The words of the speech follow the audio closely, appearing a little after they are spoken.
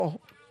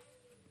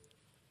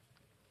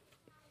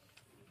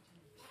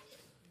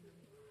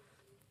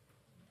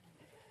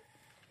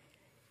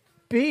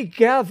be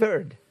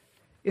gathered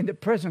in the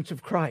presence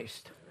of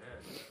Christ.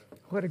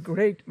 What a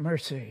great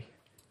mercy.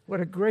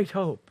 What a great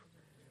hope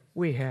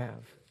we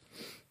have.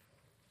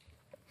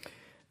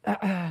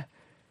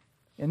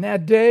 In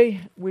that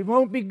day, we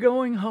won't be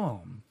going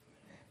home.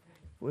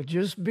 We'll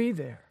just be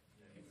there.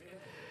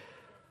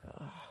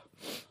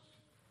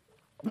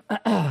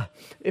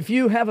 If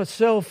you have a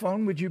cell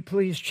phone, would you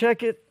please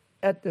check it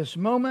at this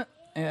moment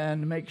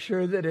and make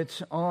sure that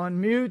it's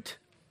on mute?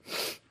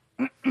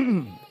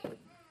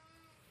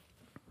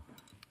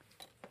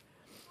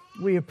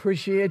 We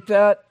appreciate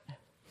that.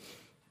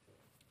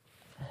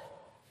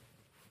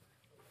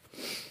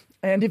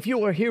 And if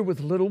you are here with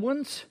little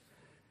ones,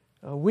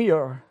 we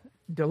are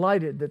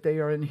delighted that they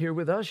are in here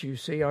with us. You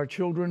see our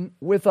children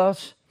with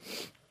us.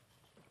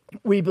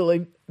 We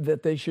believe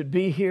that they should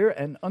be here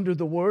and under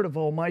the word of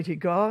Almighty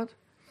God.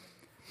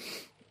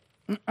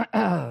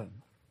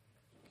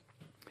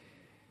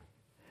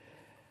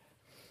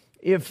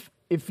 If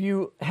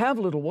you have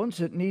little ones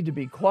that need to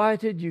be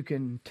quieted, you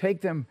can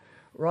take them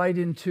right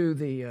into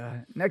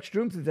the next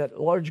room through that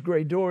large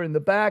gray door in the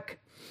back.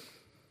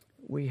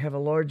 We have a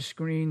large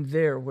screen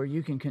there where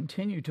you can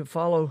continue to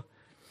follow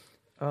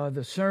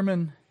the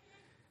sermon,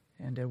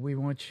 and we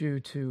want you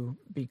to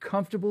be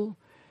comfortable.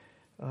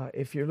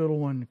 If your little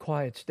one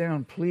quiets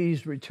down,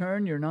 please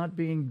return. You're not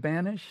being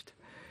banished.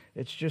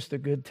 It's just a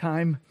good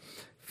time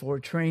for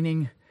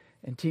training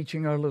and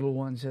teaching our little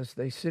ones as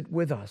they sit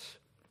with us.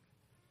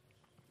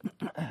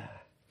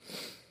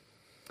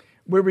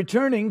 We're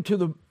returning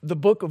to the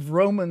book of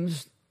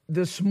Romans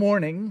this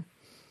morning.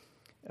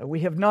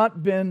 We have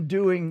not been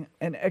doing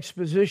an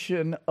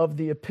exposition of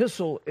the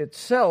epistle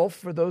itself,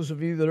 for those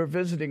of you that are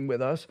visiting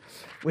with us.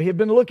 We have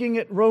been looking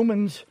at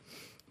Romans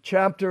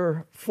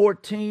chapter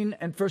 14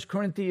 and 1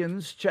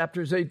 Corinthians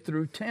chapters 8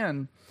 through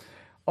 10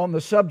 on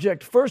the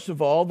subject, first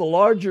of all, the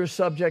larger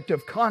subject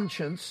of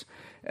conscience.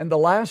 And the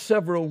last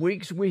several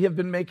weeks we have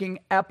been making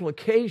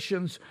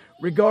applications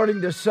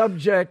regarding the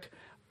subject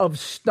of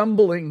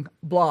stumbling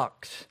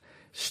blocks.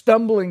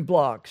 Stumbling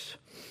blocks,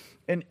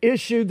 an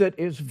issue that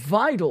is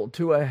vital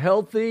to a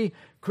healthy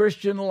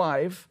Christian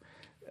life,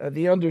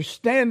 the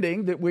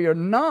understanding that we are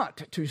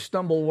not to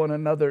stumble one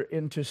another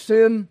into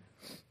sin.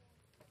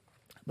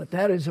 But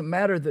that is a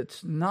matter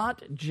that's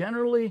not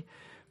generally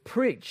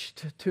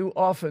preached too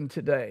often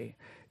today.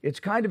 It's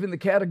kind of in the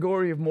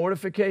category of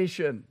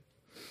mortification.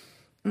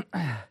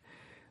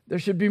 There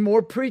should be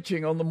more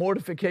preaching on the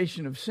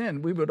mortification of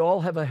sin. We would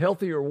all have a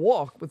healthier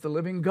walk with the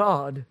living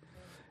God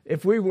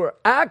if we were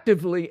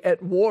actively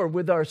at war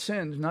with our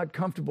sins, not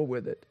comfortable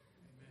with it,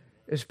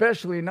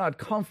 especially not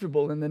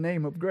comfortable in the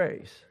name of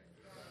grace.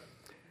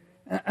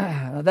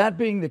 That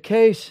being the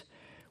case,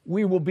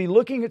 we will be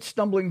looking at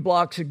stumbling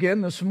blocks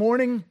again this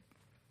morning.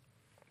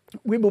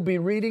 We will be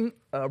reading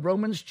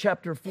Romans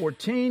chapter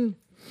 14,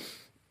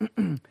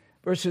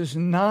 verses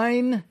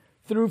 9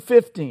 through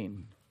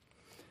 15.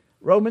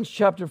 Romans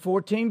chapter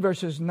 14,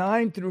 verses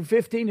 9 through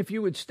 15. If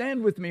you would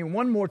stand with me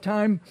one more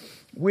time,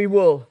 we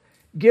will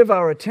give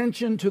our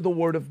attention to the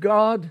Word of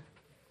God.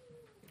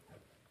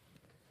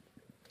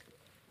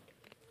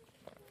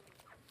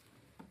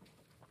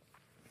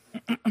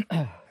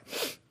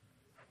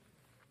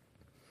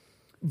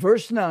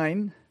 Verse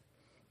 9,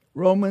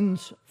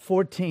 Romans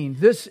 14.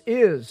 This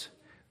is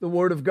the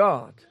Word of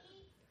God.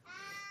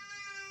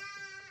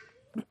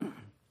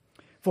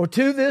 For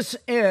to this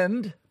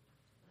end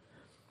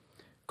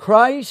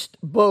Christ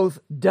both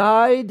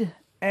died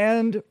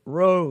and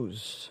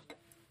rose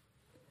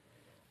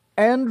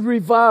and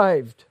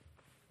revived,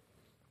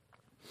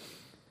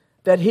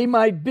 that he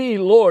might be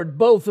Lord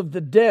both of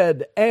the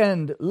dead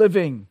and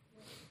living.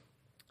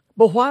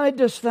 But why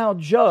dost thou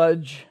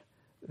judge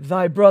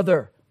thy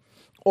brother?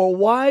 Or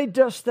why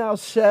dost thou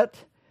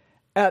set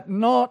at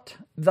naught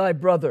thy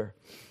brother?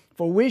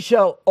 For we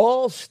shall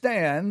all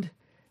stand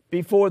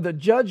before the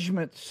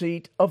judgment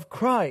seat of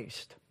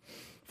Christ.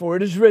 For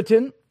it is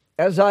written,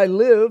 As I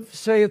live,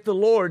 saith the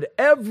Lord,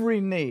 every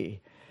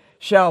knee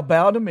shall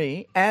bow to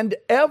me, and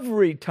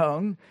every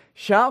tongue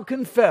shall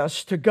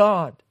confess to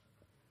God.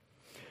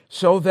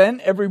 So then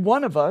every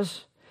one of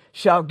us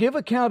shall give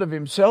account of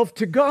himself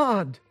to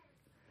God.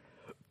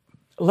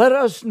 Let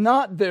us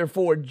not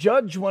therefore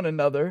judge one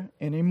another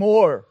any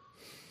more,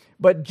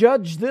 but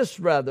judge this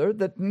rather,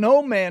 that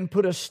no man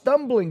put a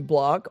stumbling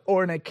block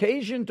or an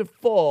occasion to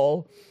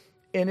fall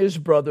in his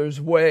brother's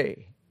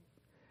way.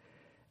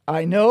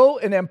 I know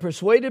and am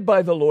persuaded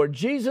by the Lord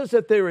Jesus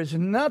that there is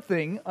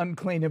nothing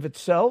unclean of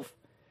itself,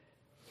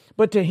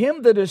 but to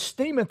him that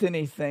esteemeth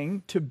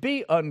anything to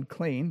be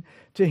unclean,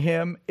 to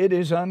him it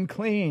is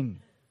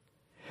unclean.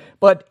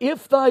 But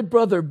if thy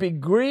brother be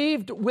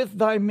grieved with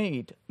thy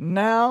meat,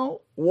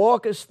 now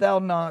walkest thou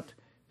not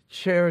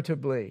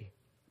charitably.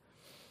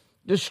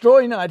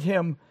 Destroy not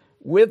him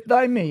with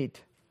thy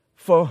meat,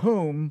 for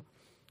whom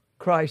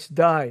Christ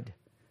died.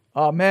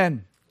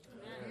 Amen.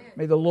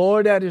 May the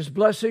Lord add his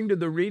blessing to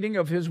the reading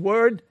of his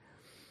word.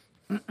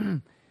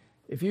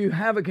 If you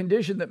have a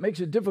condition that makes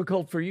it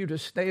difficult for you to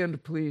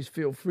stand, please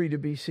feel free to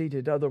be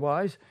seated.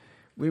 Otherwise,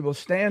 we will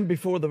stand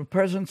before the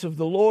presence of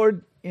the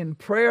Lord in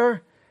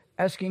prayer,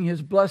 asking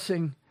His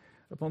blessing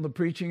upon the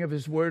preaching of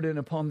His word and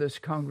upon this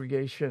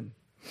congregation.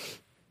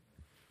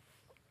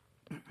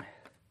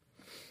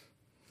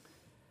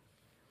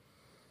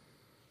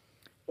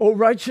 O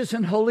righteous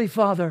and holy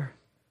Father,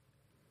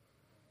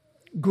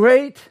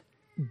 great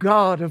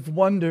God of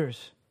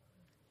wonders,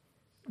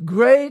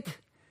 great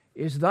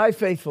is Thy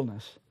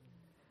faithfulness,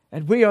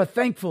 and we are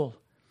thankful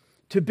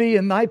to be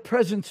in Thy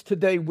presence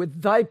today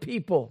with Thy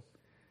people,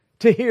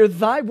 to hear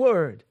Thy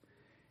word,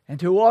 and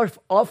to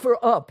offer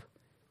up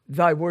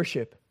Thy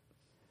worship.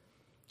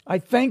 I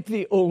thank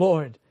Thee, O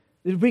Lord,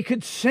 that we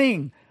could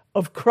sing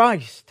of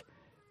Christ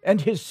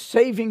and His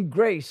saving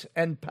grace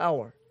and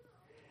power.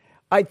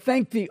 I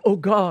thank Thee, O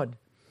God,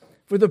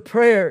 for the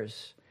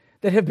prayers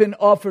that have been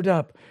offered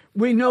up.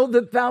 We know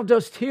that Thou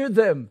dost hear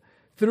them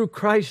through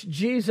Christ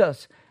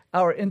Jesus,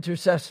 our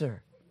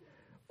intercessor.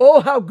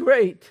 Oh, how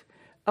great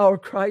our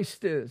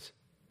Christ is.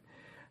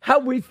 How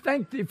we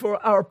thank Thee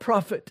for our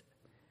prophet,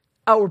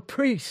 our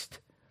priest,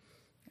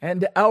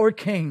 and our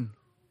King.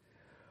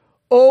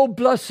 O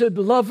blessed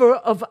lover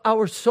of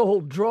our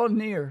soul, draw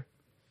near.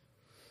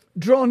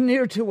 Draw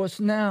near to us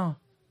now.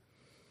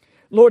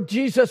 Lord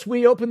Jesus,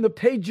 we open the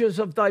pages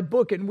of Thy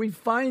book and we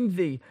find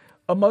Thee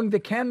among the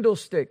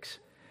candlesticks.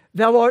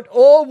 Thou art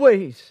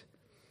always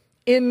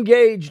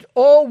engaged,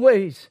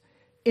 always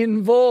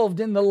involved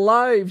in the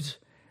lives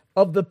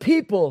of the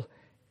people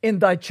in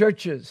Thy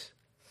churches.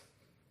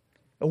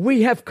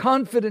 We have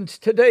confidence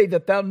today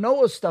that Thou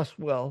knowest us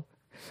well.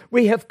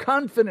 We have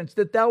confidence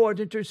that Thou art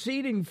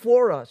interceding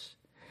for us.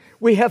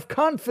 We have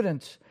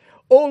confidence,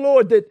 O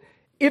Lord, that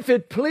if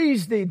it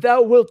please Thee,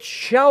 Thou wilt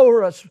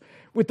shower us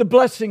with the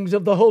blessings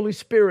of the Holy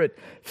Spirit.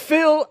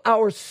 Fill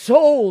our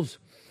souls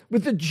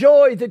with the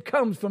joy that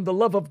comes from the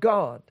love of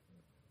God.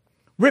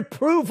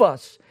 Reprove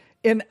us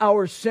in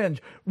our sins.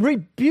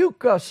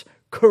 Rebuke us,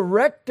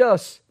 correct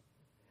us,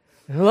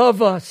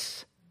 love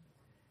us,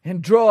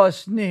 and draw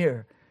us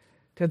near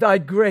to Thy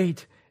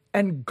great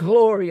and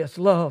glorious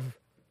love.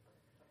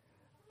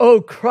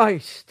 O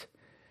Christ,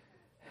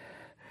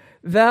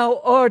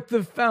 Thou art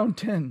the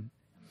fountain,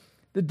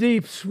 the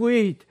deep,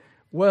 sweet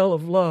well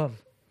of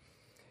love.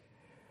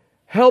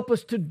 Help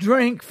us to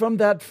drink from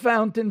that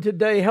fountain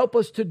today. Help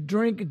us to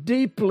drink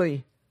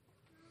deeply.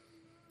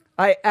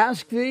 I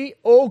ask Thee,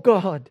 O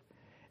God,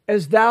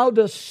 as Thou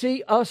dost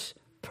see us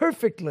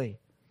perfectly,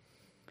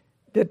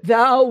 that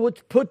Thou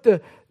wouldst put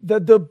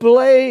the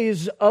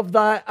blaze of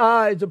Thy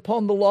eyes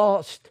upon the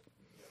lost.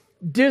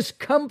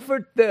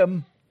 Discomfort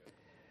them.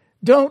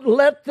 Don't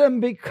let them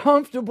be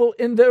comfortable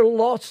in their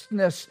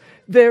lostness,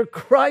 their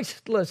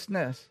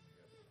Christlessness.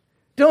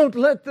 Don't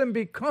let them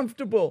be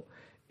comfortable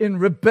in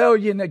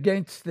rebellion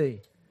against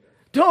Thee.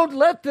 Don't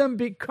let them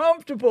be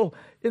comfortable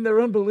in their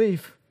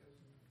unbelief.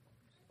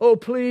 Oh,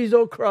 please,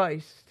 oh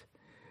Christ,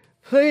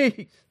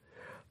 please,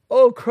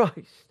 oh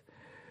Christ,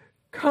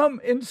 come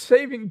in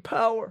saving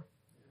power.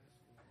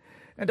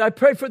 And I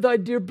pray for Thy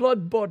dear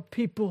blood-bought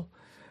people.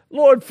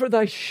 Lord, for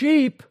Thy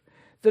sheep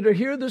that are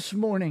here this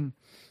morning.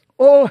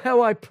 Oh,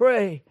 how I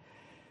pray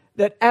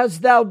that as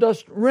Thou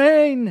dost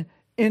reign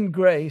in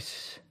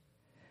grace,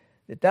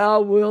 that Thou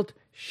wilt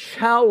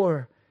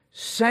shower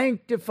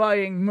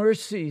sanctifying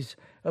mercies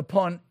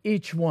upon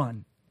each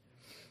one.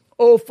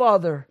 Oh,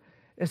 Father,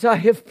 as I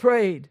have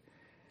prayed,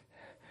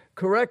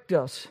 correct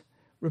us,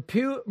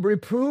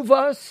 reprove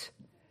us,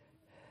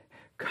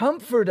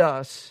 comfort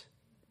us,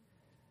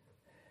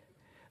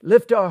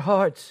 lift our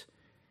hearts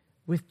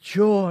with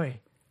joy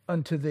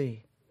unto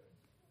Thee.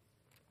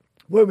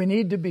 Where we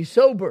need to be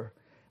sober,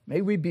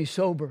 may we be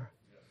sober.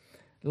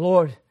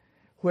 Lord,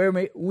 where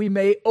we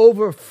may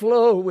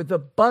overflow with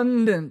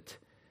abundant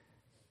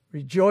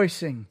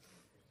rejoicing,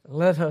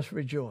 let us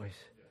rejoice.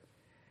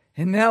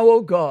 And now, O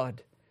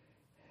God,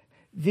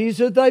 these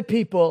are Thy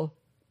people.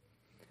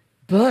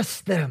 Bless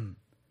them.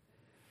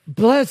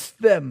 Bless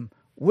them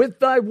with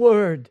Thy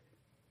word.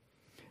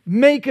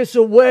 Make us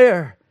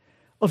aware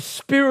of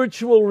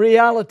spiritual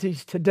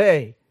realities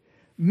today.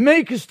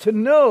 Make us to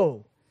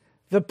know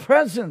the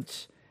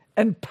presence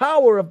and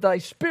power of Thy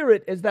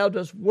Spirit as Thou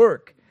dost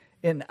work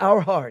in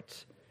our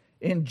hearts.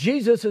 In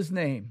Jesus'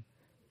 name,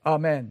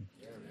 amen.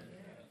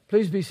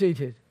 Please be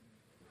seated.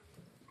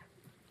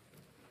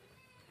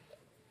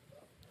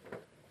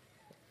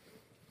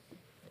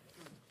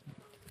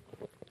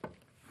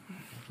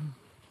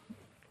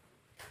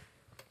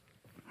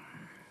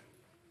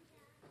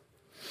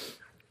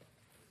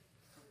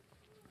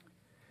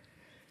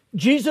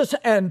 Jesus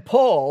and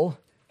Paul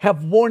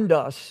have warned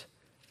us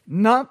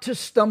not to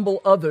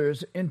stumble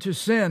others into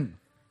sin.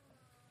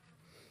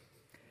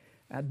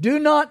 Now, do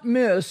not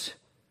miss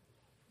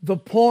the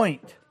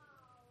point.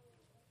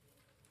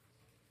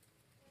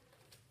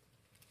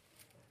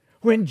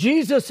 When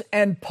Jesus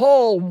and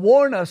Paul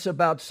warn us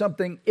about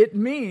something, it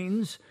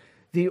means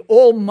the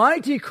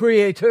Almighty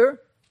Creator,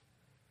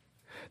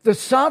 the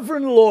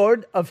Sovereign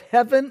Lord of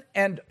heaven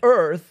and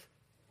earth,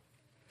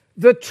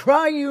 the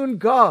Triune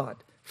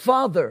God,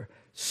 Father,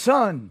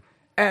 Son,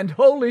 and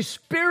Holy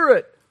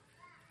Spirit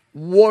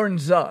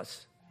warns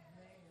us,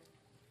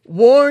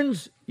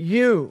 warns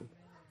you.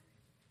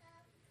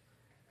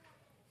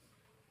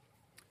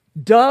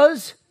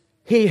 Does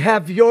he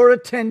have your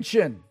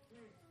attention?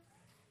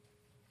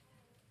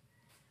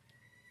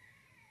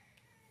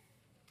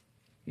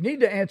 You need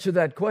to answer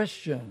that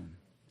question.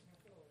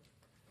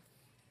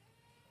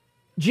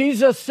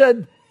 Jesus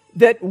said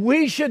that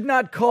we should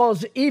not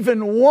cause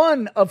even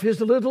one of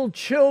his little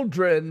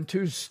children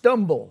to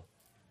stumble.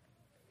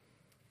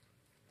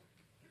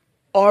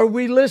 Are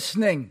we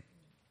listening?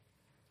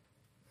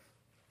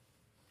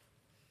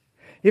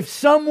 If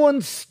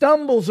someone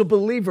stumbles, a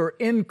believer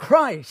in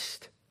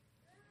Christ,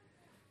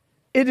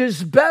 it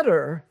is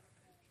better,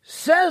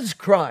 says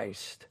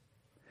Christ,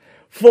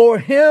 for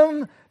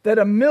him that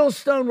a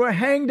millstone were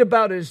hanged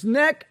about his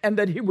neck and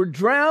that he were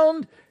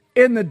drowned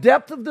in the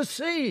depth of the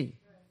sea.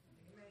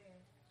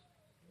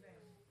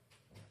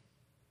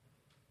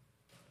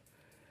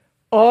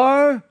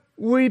 Are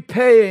we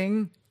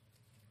paying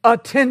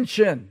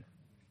attention?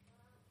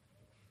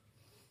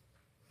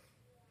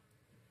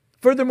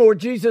 Furthermore,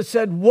 Jesus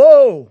said,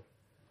 "Woe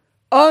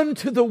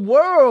unto the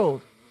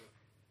world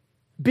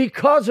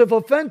because of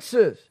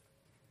offenses."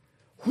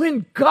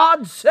 When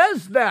God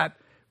says that,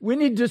 we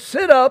need to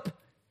sit up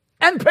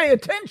and pay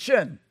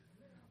attention.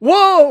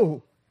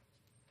 Woe!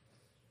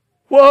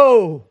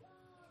 Woe!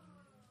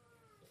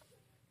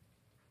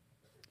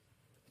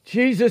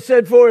 Jesus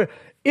said, "For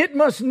it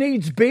must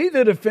needs be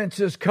that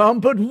offenses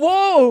come, but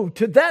woe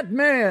to that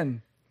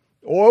man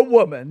or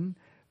woman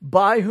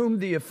by whom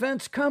the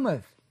offense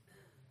cometh."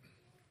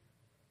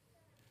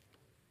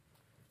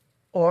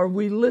 Are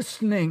we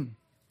listening?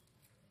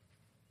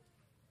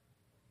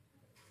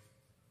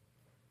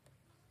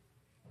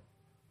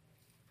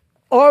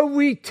 Are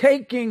we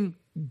taking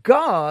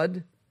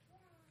God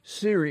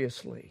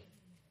seriously?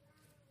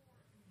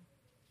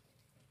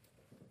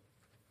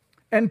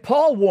 And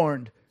Paul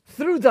warned,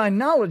 "Through thy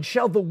knowledge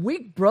shall the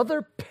weak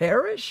brother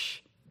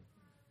perish?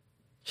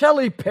 Shall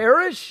he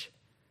perish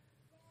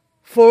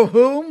for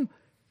whom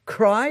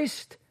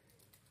Christ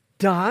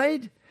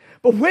died?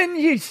 But when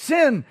ye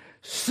sin,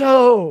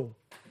 so..."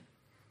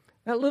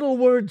 That little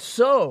word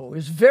 "so"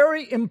 is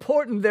very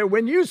important there.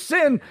 When you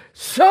sin,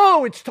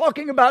 so, it's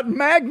talking about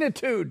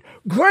magnitude,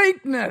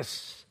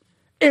 greatness,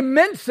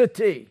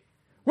 immensity.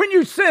 When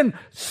you sin,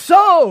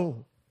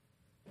 so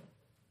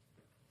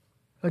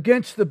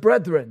against the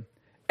brethren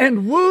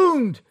and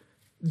wound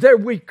their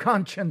weak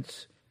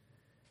conscience,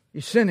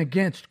 you sin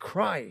against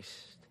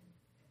Christ.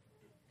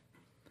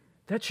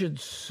 That should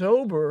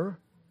sober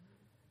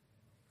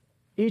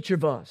each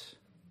of us.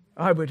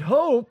 I would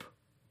hope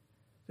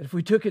that if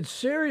we took it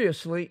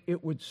seriously,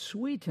 it would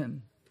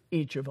sweeten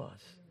each of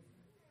us.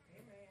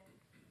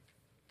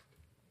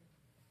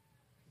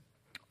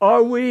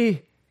 Are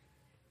we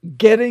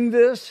getting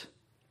this?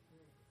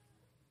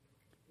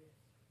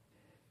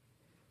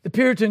 The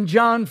Puritan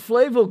John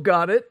Flavel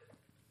got it.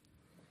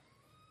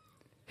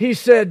 He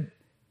said,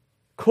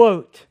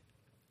 quote,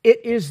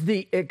 "It is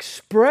the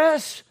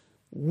express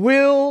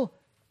will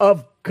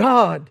of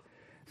God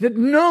that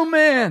no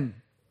man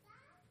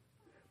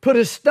put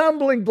a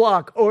stumbling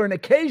block or an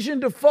occasion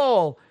to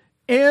fall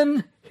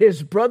in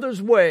his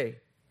brother's way.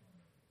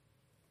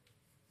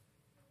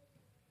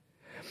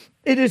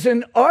 It is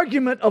an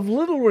argument of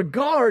little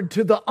regard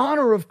to the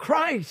honor of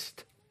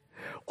Christ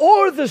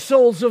or the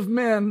souls of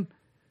men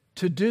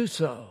to do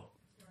so."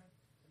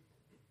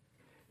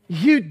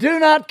 You do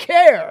not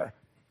care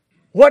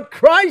what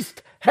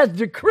Christ has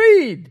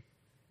decreed.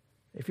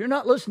 If you're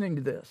not listening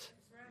to this,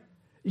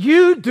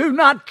 you do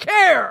not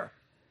care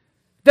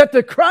that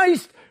the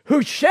Christ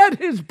who shed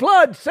his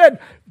blood said,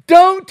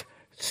 "Don't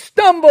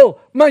stumble,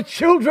 my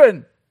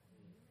children."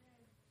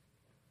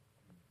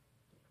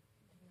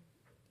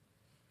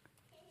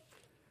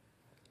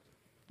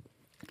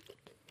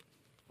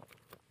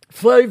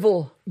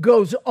 Flavel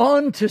goes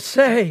on to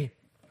say,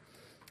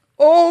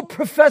 "Oh,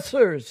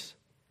 professors,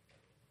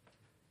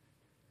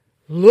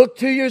 look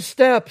to your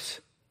steps.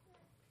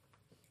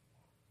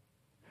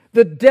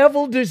 The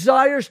devil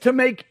desires to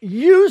make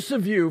use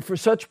of you for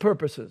such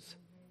purposes.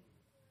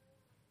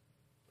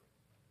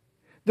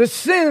 The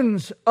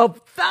sins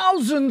of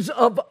thousands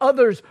of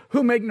others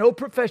who make no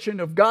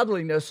profession of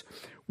godliness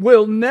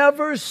will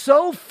never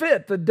so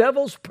fit the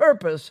devil's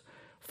purpose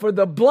for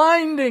the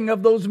blinding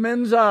of those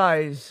men's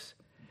eyes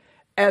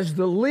as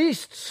the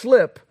least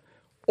slip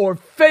or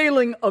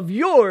failing of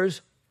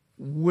yours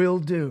will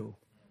do."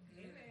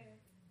 Amen.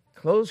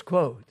 Close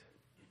quote.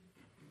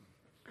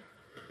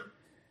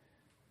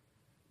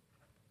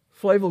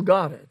 Flavel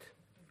got it.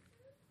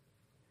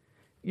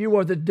 You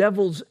are the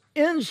devil's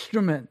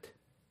instrument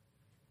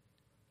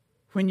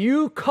when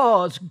you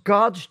cause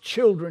God's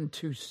children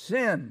to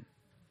sin.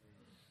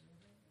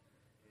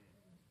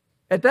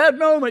 At that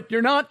moment,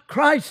 you're not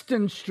Christ's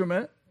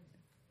instrument.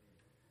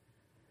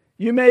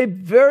 You may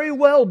very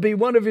well be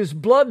one of his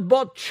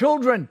blood-bought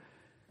children,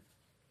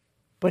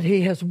 but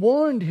he has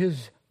warned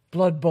his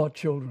blood-bought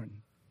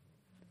children,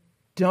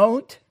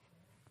 "Don't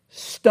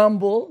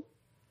stumble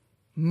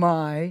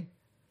my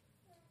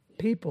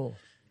people.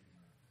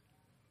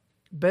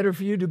 Better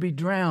for you to be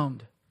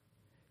drowned."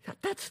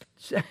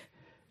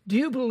 Do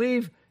you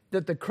believe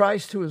that the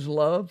Christ who is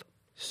love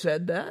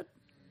said that?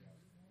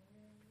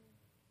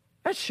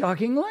 That's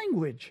shocking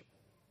language.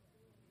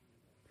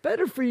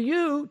 Better for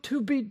you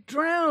to be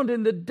drowned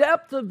in the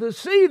depth of the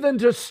sea than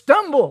to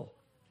stumble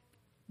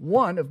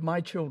one of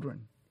my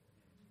children.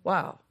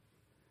 Wow.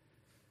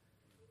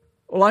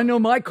 Well, I know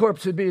my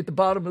corpse would be at the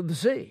bottom of the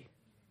sea.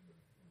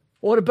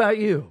 What about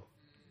you?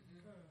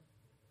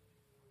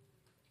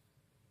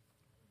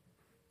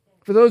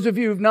 For those of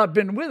you who have not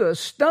been with us,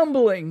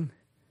 stumbling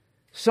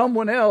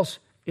someone else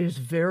is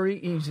very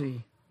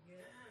easy.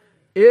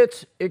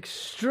 It's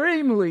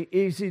extremely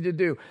easy to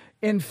do.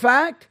 In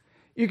fact,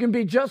 you can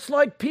be just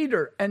like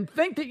Peter and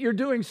think that you're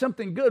doing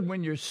something good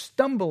when you're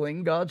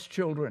stumbling God's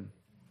children.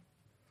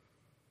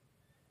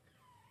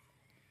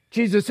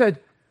 Jesus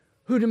said,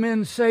 "Who do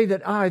men say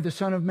that I, the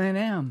Son of Man,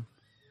 am?"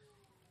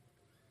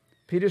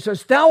 Peter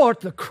says, "Thou art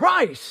the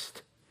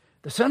Christ,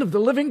 the Son of the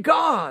living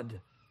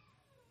God."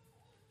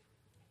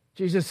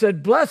 Jesus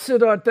said,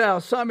 "Blessed art thou,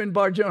 Simon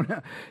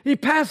Bar-Jonah." He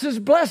passes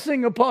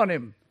blessing upon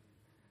him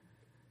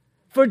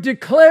for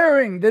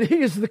declaring that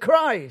he is the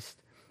Christ.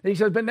 He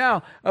says, "But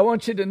now I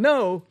want you to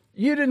know,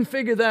 you didn't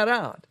figure that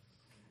out.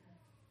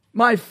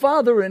 My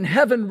Father in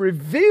heaven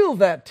revealed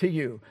that to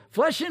you.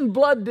 Flesh and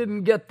blood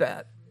didn't get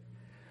that.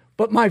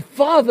 But my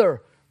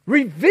Father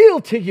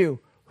revealed to you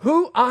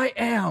who I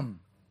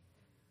am."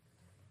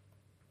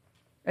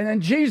 And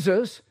then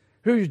Jesus,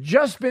 who's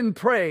just been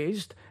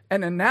praised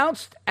and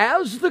announced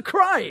as the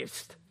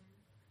Christ,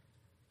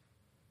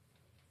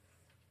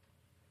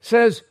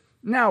 says,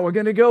 "Now we're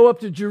going to go up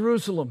to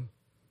Jerusalem,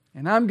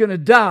 and I'm going to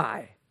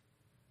die.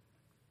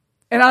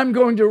 And I'm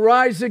going to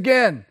rise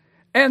again."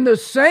 And the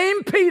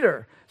same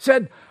Peter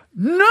said,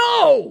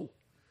 "No!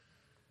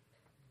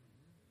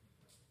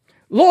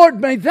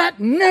 Lord, may that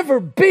never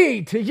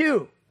be to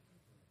you."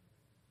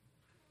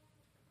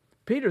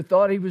 Peter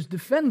thought he was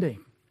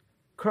defending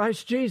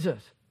Christ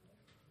Jesus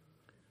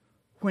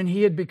when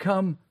he had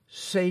become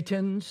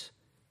Satan's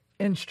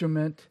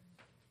instrument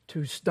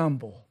to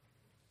stumble.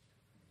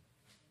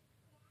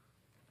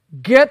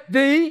 "Get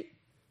thee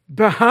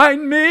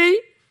behind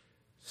me,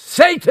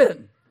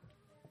 Satan."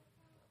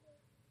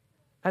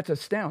 That's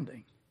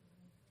astounding.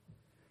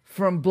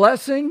 From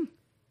blessing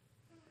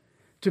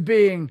to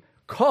being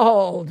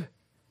called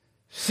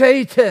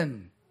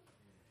Satan.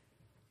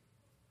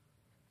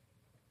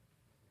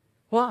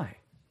 Why?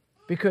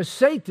 Because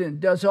Satan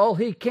does all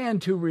he can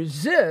to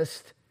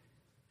resist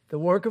the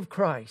work of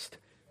Christ,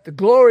 the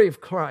glory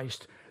of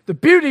Christ, the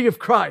beauty of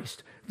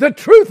Christ, the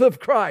truth of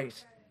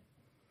Christ.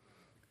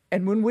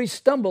 And when we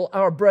stumble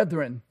our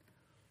brethren,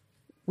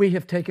 we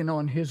have taken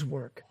on his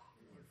work.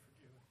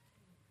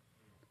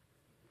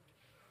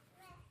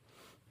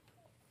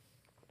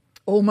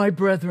 Oh, my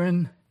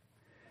brethren,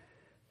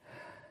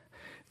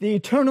 the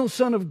eternal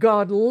Son of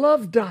God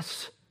loved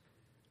us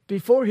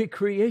before he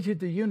created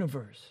the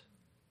universe.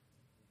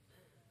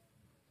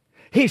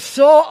 He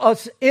saw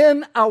us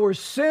in our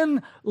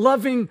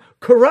sin-loving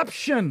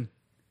corruption.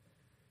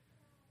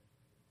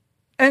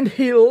 And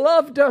he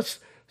loved us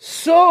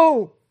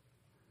so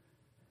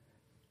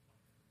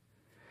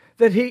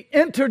that he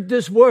entered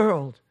this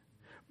world,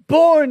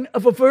 born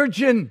of a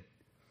virgin.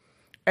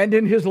 And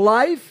in his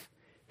life,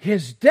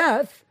 his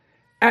death,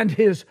 and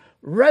his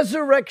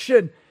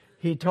resurrection,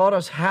 he taught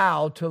us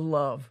how to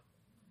love.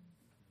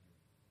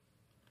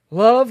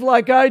 "Love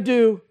like I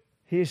do,"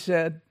 he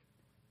said.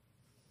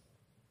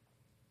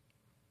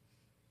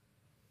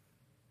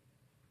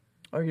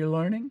 Are you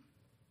learning?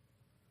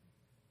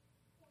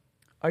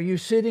 Are you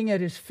sitting at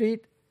his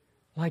feet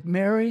like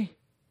Mary?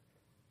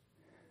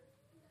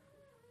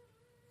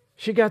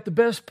 She got the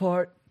best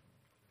part.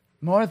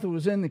 Martha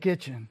was in the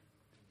kitchen.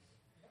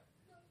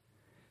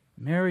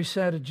 Mary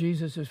sat at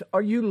Jesus' feet.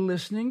 Are you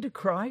listening to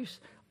Christ?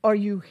 Are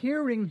you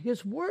hearing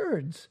his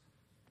words?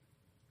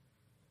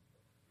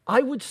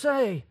 I would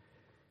say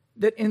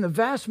that in the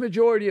vast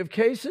majority of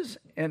cases,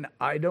 and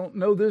I don't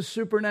know this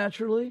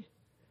supernaturally,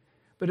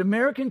 but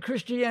American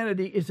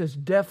Christianity is as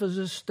deaf as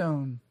a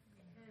stone.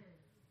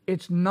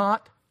 It's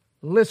not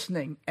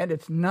listening, and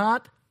it's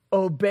not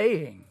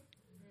obeying.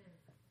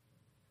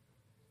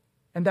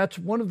 And that's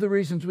one of the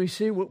reasons we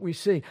see what we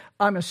see.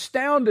 I'm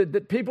astounded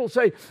that people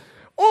say,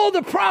 "Oh,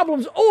 the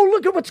problems, oh,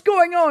 look at what's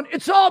going on.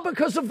 It's all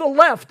because of the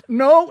left."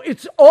 No,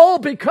 it's all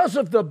because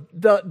of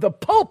the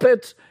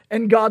pulpits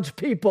and God's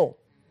people.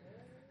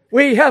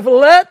 We have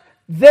let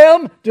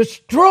them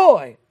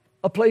destroy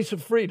a place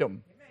of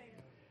freedom.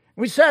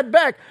 We sat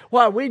back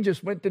while we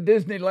just went to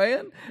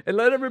Disneyland and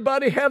let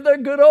everybody have their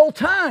good old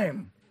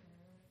time.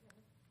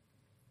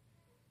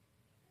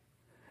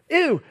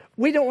 Ew,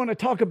 we don't want to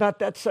talk about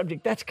that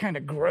subject. That's kind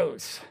of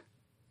gross.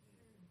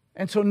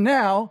 And so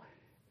now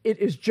it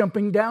is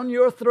jumping down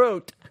your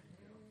throat.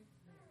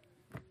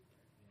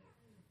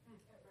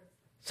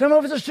 Some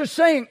of us are just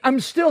saying, I'm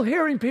still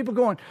hearing people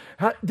going,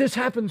 "This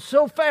happened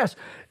so fast."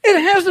 It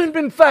hasn't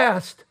been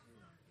fast.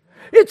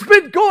 It's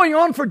been going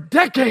on for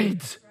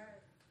decades.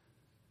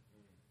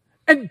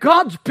 And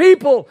God's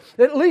people,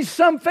 at least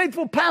some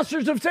faithful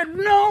pastors, have said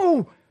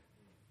no.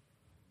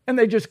 And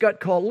they just got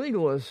called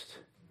legalists.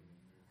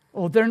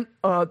 Oh,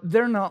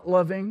 they're not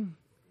loving.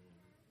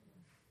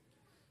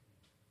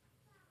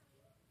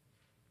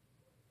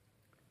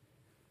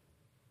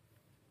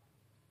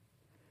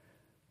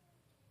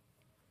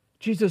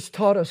 Jesus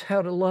taught us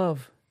how to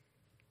love.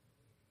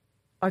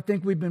 I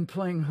think we've been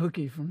playing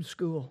hooky from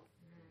school.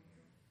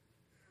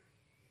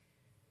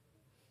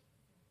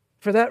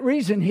 For that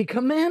reason, He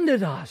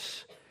commanded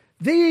us,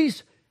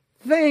 these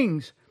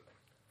things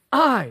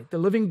I, the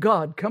living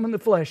God, come in the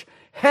flesh,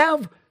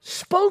 have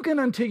spoken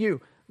unto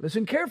you.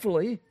 Listen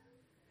carefully.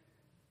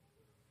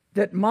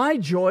 That my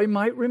joy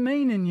might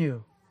remain in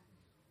you.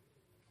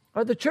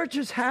 Are the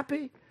churches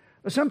happy?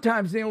 Or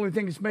sometimes the only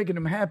thing that's making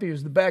them happy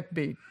is the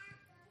backbeat.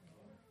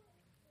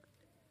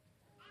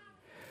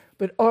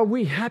 But are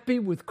we happy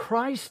with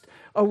Christ?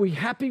 Are we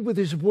happy with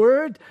His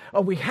Word?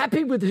 Are we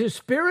happy with His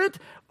Spirit?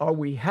 Are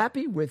we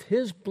happy with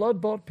His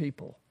blood-bought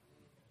people?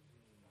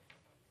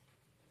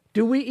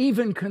 Do we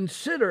even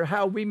consider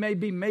how we may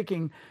be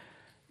making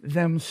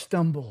them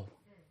stumble?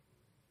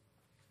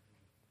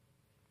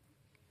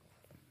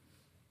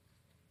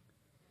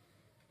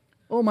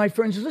 Oh, my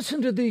friends,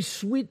 listen to these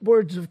sweet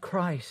words of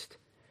Christ.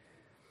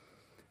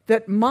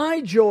 That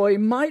my joy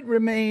might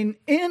remain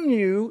in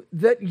you,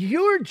 that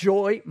your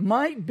joy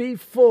might be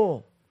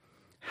full.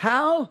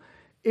 How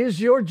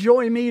is your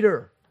joy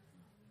meter?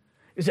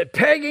 Is it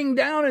pegging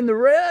down in the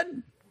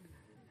red?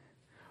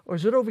 Or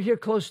is it over here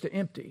close to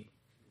empty?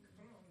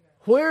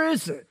 Where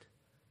is it?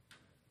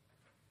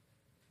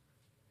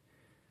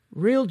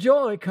 Real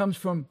joy comes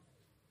from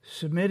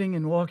submitting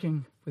and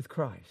walking with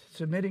Christ.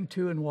 Submitting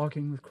to and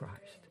walking with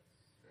Christ.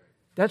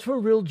 That's where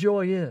real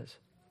joy is.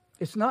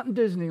 It's not in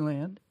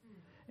Disneyland.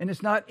 And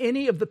it's not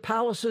any of the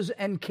palaces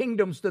and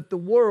kingdoms that the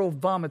world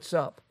vomits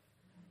up.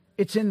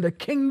 It's in the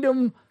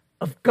kingdom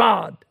of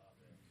God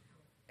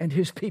and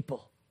His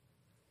people.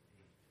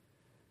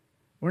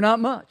 We're not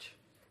much.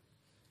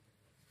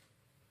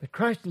 But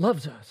Christ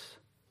loves us.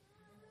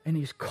 And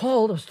He's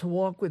called us to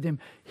walk with Him.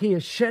 He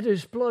has shed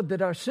His blood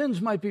that our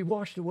sins might be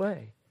washed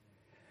away.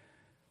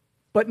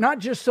 But not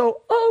just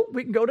so,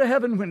 we can go to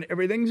heaven when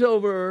everything's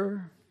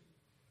over.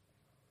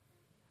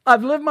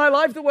 I've lived my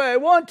life the way I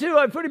want to.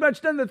 I've pretty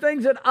much done the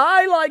things that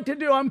I like to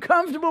do. I'm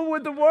comfortable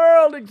with the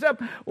world,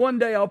 except one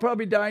day I'll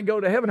probably die and go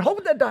to heaven.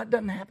 Hope that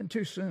doesn't happen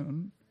too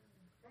soon.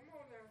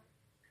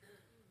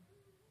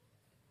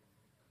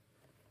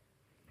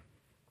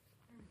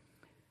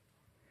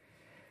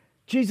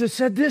 Jesus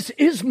said, "This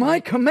is my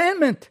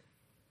commandment,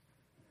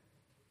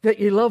 that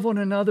ye love one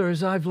another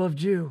as I've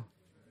loved you."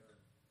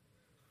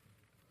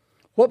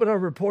 What would our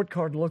report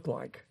card look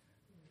like?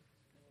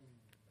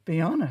 Be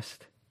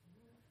honest.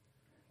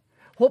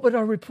 What would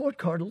our report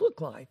card look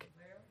like?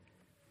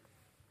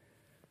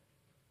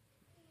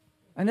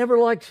 I never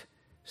liked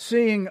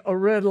seeing a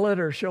red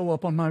letter show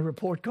up on my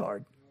report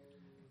card.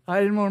 I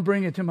didn't want to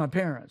bring it to my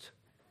parents.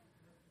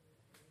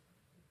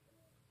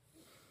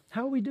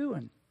 How are we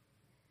doing?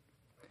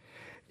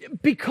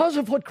 Because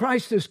of what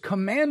Christ has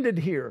commanded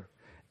here,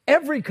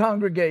 every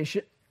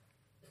congregation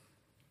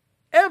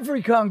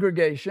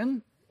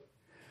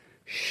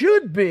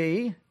should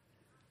be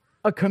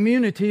a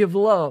community of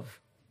love.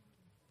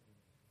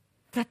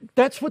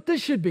 That's what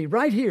this should be,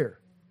 right here.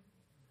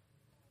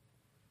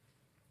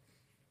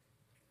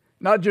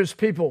 Not just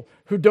people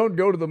who don't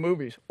go to the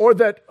movies, or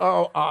that,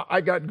 I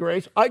got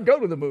grace, I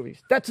go to the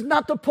movies. That's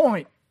not the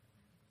point.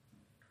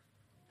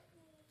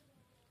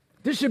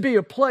 This should be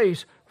a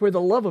place where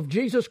the love of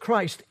Jesus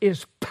Christ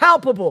is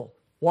palpable.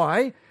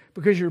 Why?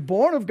 Because you're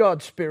born of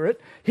God's Spirit.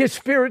 His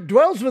Spirit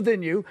dwells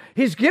within you.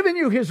 He's given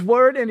you His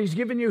Word, and He's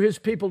given you His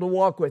people to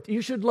walk with.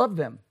 You should love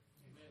them.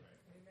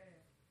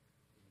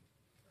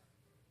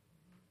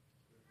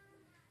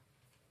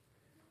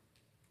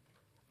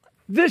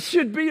 This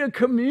should be a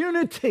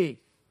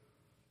community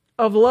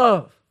of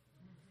love.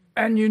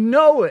 And you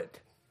know it.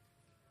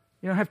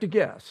 You don't have to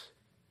guess.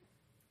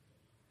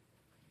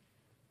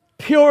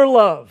 Pure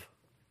love.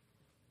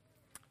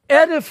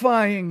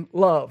 Edifying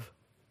love.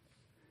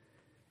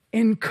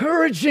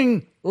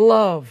 Encouraging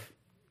love.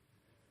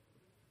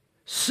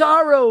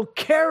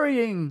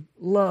 Sorrow-carrying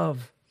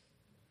love.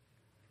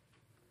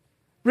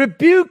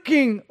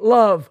 Rebuking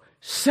love.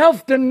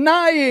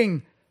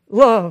 Self-denying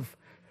love.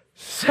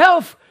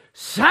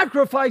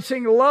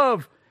 Self-sacrificing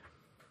love.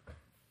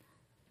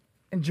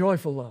 And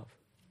joyful love.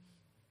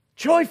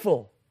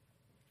 Joyful.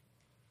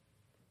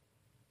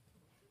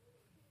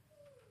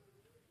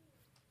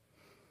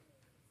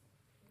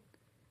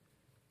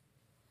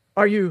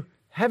 Are you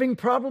having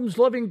problems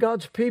loving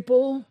God's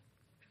people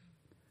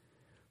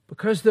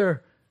because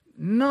they're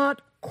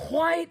not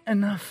quite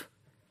enough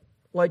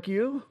like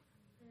you?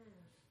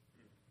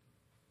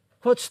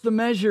 What's the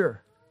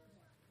measure?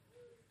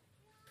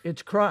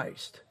 It's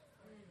Christ.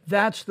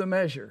 That's the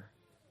measure.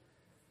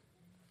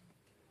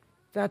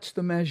 That's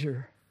the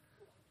measure.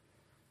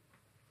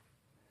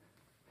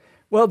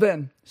 Well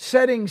then,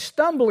 setting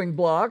stumbling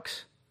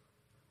blocks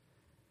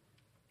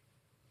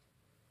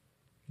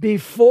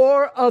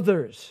before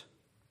others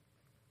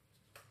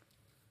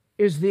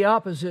is the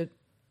opposite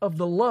of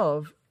the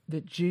love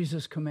that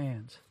Jesus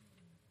commands.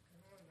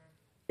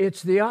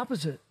 It's the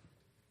opposite.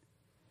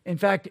 In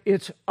fact,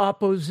 it's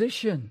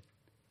opposition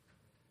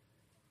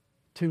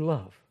to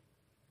love.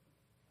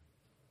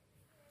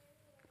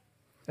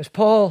 As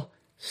Paul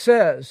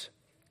says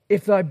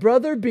If thy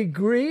brother be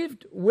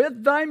grieved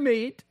with thy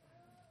meat,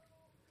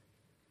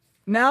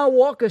 now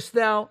walkest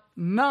thou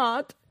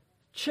not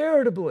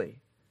charitably.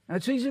 Now,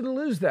 it's easy to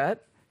lose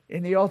that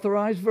in the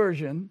Authorized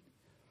Version,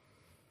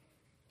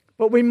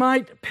 but we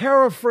might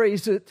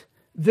paraphrase it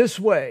this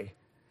way.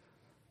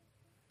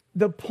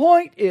 The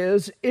point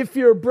is, if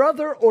your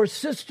brother or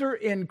sister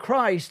in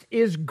Christ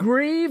is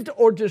grieved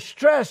or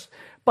distressed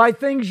by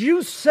things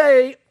you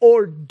say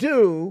or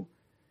do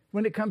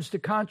when it comes to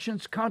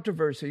conscience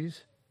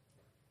controversies,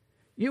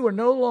 you are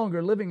no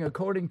longer living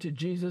according to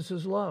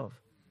Jesus' love.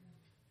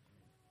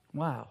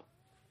 Wow.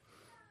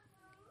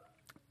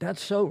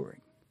 That's sobering.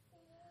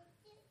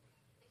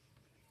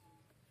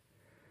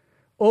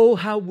 Oh,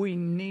 how we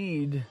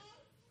need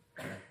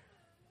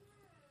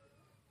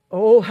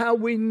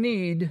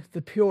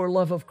the pure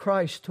love of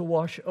Christ to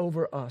wash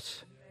over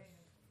us,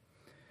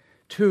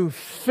 to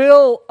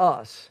fill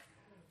us.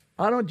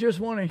 I don't just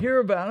want to hear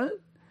about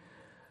it.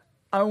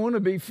 I want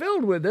to be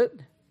filled with it,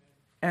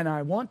 and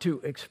I want to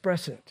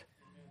express it.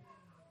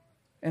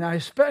 And I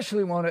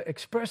especially want to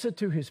express it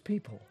to His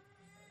people.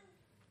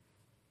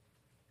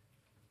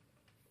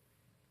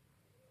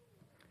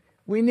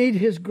 We need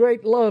His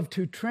great love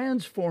to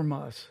transform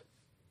us.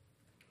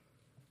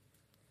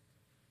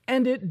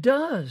 And it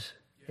does,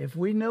 if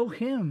we know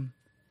Him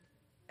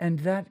and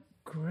that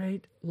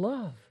great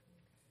love.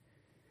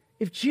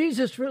 If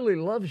Jesus really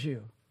loves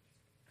you,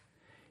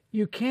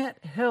 you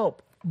can't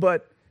help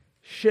but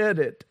shed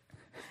it.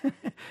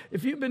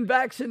 If you've been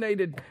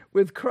vaccinated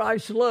with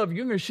Christ's love,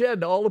 you're going to shed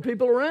to all the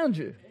people around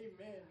you.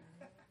 Amen.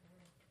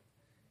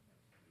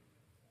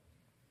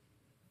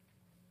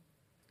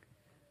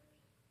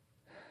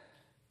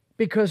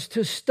 Because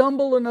to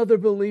stumble another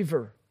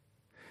believer,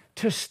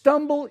 to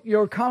stumble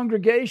your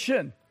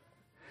congregation,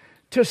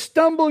 to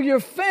stumble your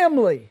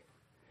family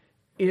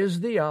is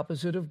the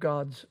opposite of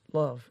God's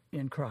love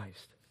in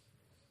Christ.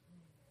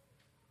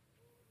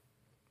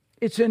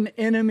 It's an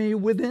enemy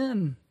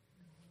within.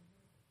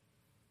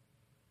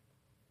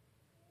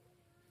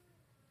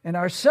 And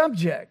our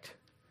subject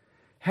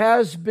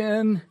has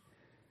been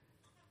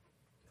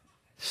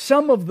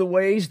some of the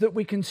ways that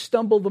we can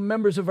stumble the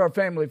members of our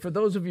family. For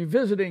those of you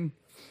visiting,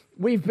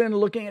 we've been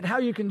looking at how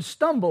you can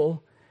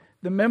stumble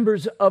the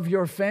members of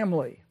your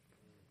family.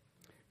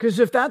 Because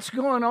if that's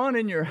going on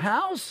in your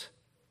house,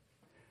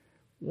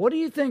 what do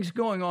you think's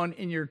going on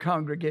in your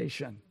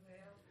congregation?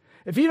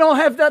 If you don't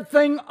have that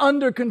thing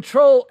under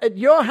control at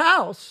your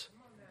house,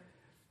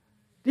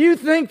 do you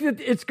think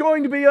that it's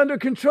going to be under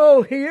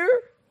control here?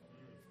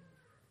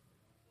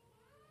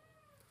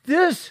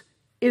 This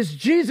is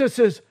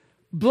Jesus'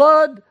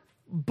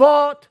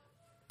 blood-bought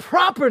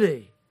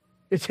property.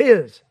 It's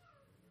His.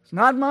 It's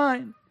not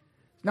mine.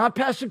 It's not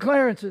Pastor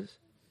Clarence's.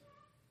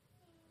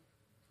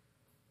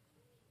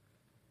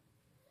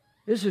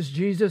 This is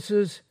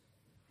Jesus'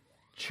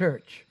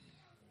 church.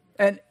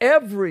 And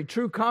every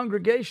true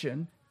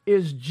congregation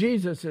is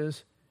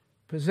Jesus'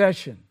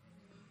 possession,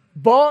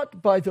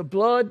 bought by the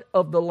blood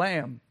of the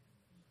Lamb.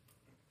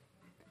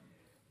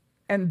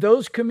 And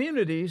those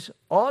communities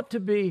ought to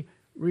be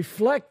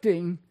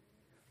reflecting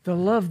the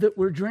love that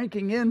we're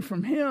drinking in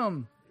from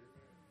Him.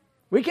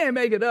 We can't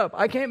make it up.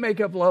 I can't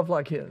make up love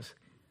like His.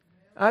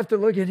 I have to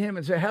look at Him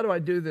and say, how do I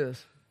do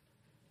this?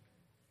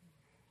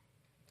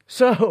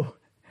 So,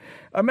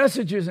 our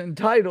message is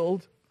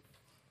entitled,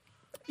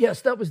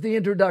 yes, that was the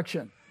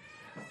introduction,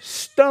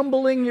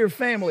 Stumbling Your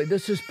Family.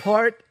 This is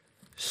part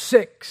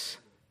 6.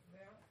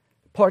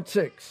 Part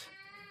 6.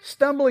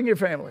 Stumbling Your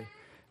Family.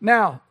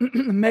 Now,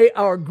 may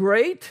our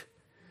great,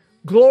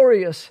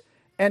 glorious,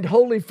 and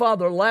Holy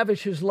Father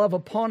lavish His love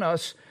upon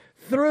us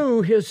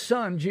through His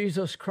Son,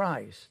 Jesus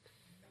Christ.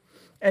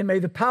 And may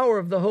the power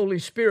of the Holy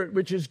Spirit,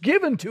 which is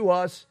given to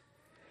us,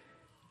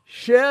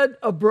 shed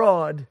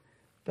abroad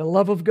the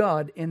love of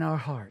God in our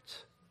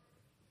hearts.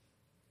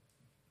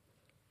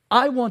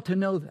 I want to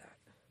know that.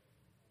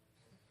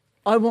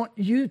 I want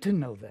you to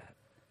know that.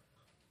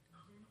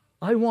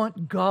 I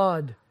want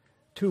God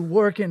to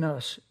work in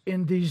us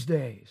in these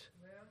days.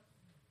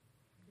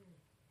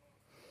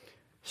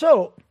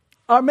 So,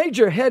 our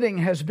major heading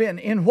has been,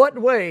 in what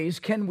ways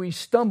can we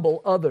stumble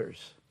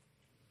others?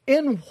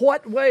 In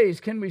what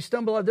ways can we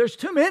stumble others? There's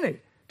too many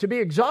to be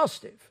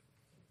exhaustive.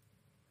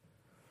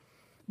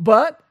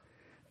 But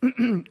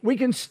we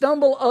can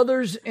stumble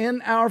others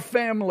in our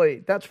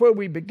family. That's where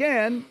we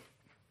began.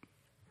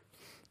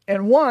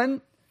 And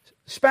one,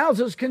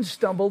 spouses can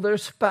stumble their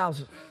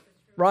spouses,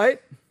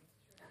 right?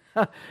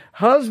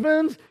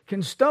 Husbands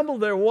can stumble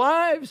their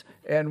wives,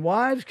 and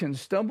wives can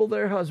stumble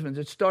their husbands.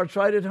 It starts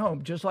right at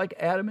home, just like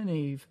Adam and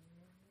Eve.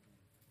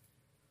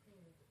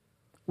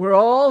 We're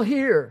all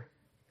here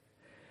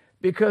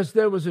because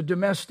there was a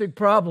domestic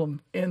problem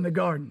in the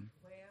garden.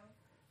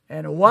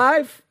 And a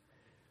wife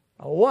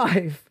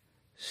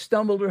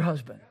stumbled her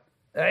husband.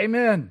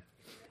 Amen.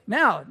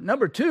 Now,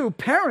 number 2,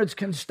 parents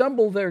can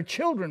stumble their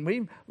children.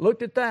 We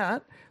looked at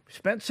that. We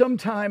spent some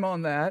time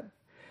on that.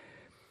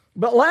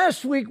 But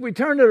last week we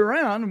turned it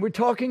around and we're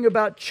talking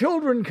about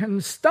children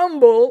can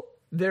stumble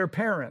their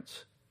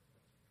parents.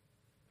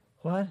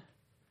 What?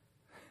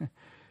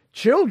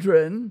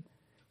 children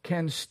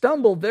can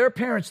stumble their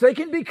parents. They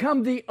can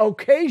become the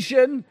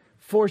occasion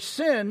for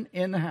sin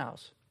in the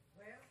house.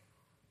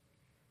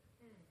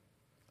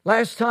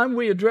 Last time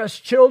we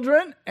addressed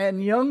children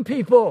and young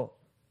people,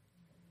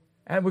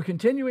 and we're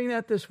continuing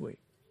that this week.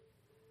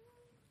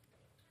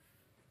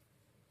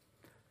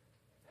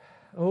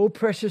 Oh,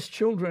 precious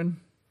children,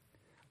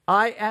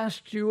 I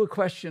asked you a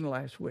question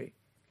last week.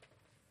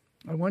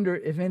 I wonder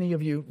if any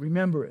of you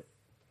remember it.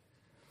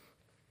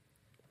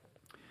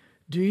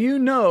 Do you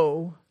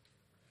know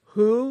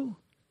who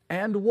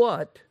and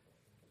what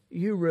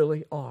you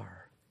really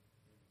are?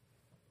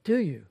 Do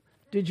you?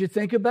 Did you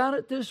think about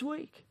it this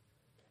week?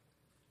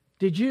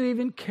 Did you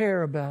even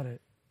care about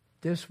it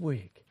this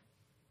week?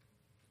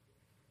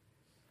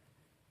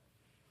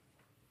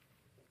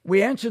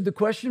 We answered the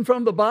question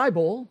from the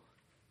Bible.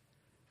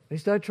 At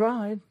least I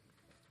tried.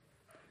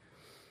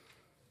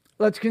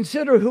 Let's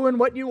consider who and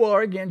what you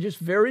are again, just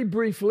very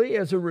briefly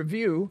as a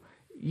review.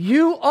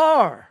 You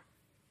are.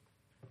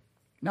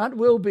 Not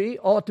will be,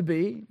 ought to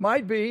be,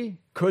 might be,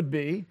 could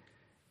be.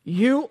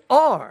 You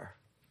are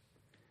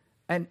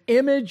an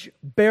image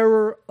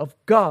bearer of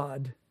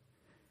God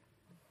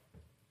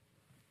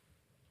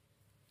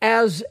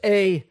as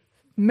a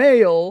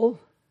male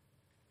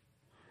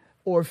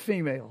or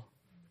female.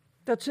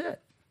 That's it.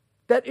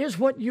 That is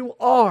what you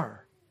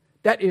are.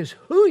 That is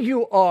who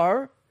you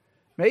are,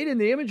 made in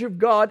the image of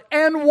God,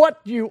 and what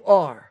you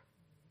are.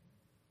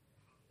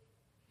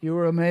 You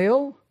are a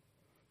male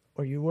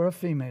or you were a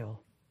female.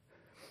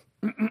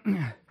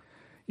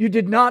 You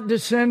did not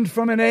descend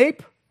from an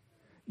ape.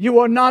 You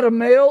are not a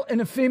male in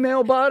a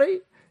female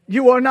body.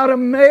 You are not a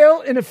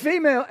male in a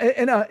female.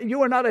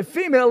 You are not a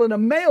female in a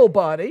male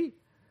body.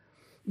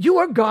 You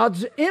are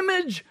God's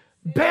image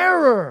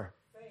bearer.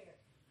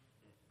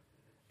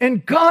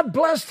 And God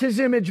blessed His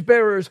image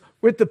bearers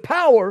with the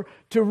power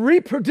to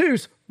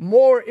reproduce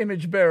more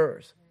image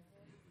bearers.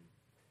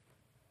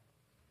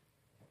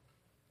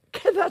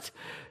 Okay,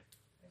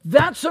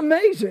 that's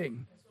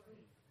amazing.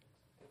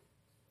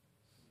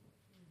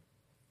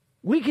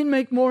 We can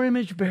make more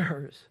image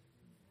bearers.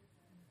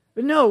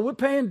 But no, we're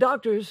paying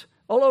doctors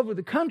all over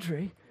the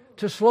country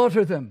to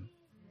slaughter them.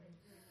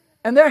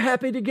 And they're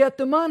happy to get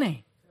the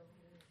money.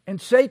 And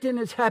Satan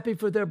is happy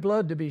for their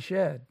blood to be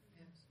shed.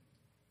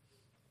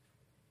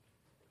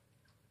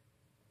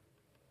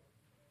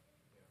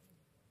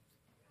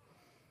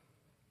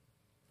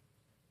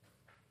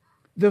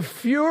 The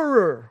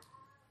furor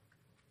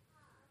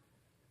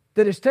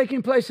that is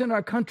taking place in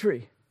our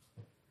country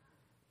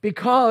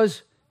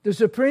because the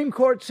Supreme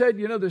Court said,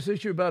 this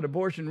issue about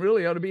abortion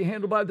really ought to be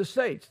handled by the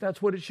states. That's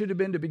what it should have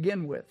been to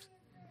begin with.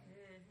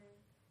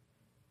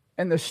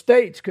 And the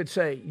states could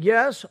say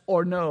yes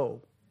or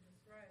no.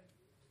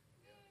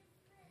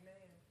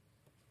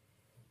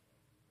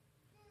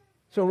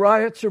 So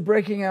riots are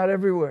breaking out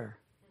everywhere.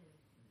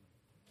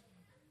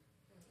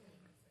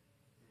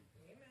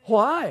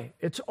 Why?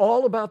 It's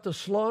all about the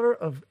slaughter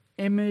of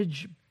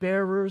image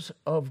bearers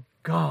of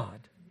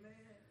God.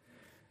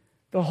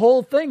 The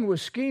whole thing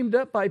was schemed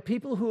up by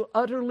people who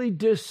utterly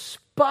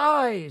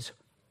despise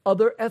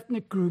other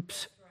ethnic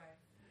groups.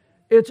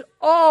 It's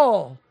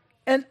all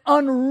an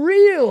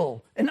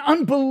unreal, an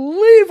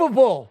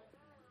unbelievable,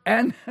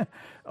 and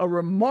a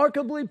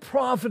remarkably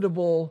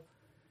profitable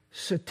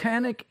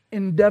satanic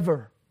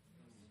endeavor.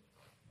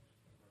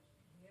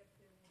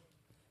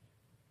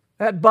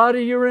 That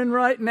body you're in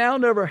right now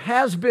never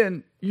has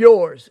been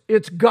yours.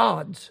 It's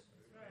God's.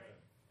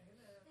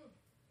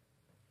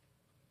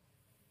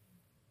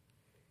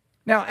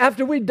 Now,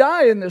 after we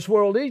die in this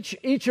world,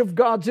 each of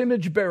God's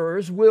image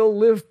bearers will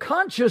live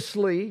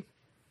consciously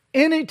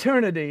in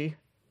eternity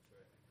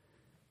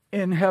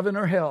in heaven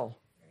or hell.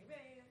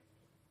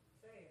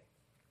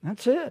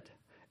 That's it.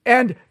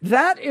 And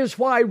that is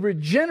why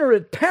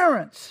regenerate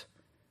parents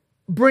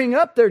bring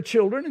up their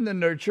children in the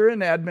nurture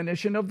and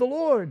admonition of the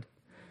Lord.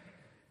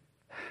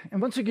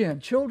 And once again,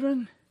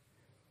 children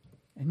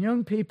and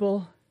young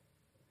people,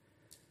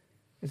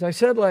 as I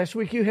said last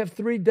week, you have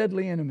 3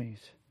 deadly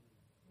enemies.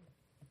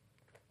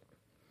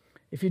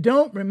 If you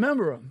don't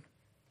remember them,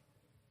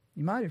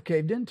 you might have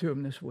caved into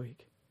them this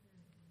week.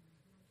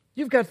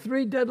 You've got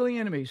 3 deadly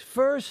enemies.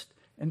 First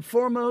and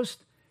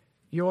foremost,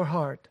 your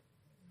heart.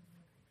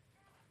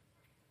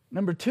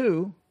 Number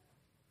 2,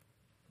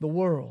 the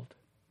world.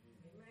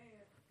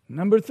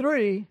 Number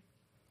 3,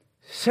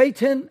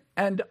 Satan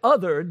and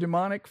other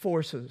demonic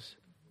forces.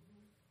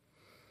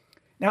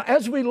 Now,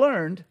 as we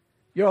learned,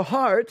 your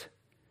heart,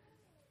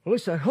 at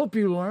least I hope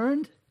you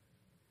learned,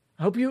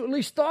 I hope you at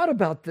least thought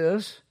about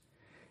this,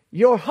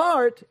 your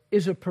heart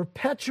is a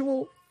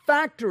perpetual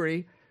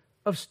factory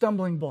of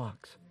stumbling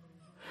blocks.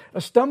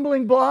 A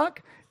stumbling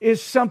block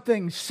is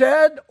something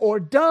said or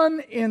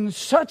done in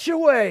such a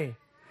way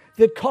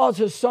that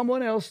causes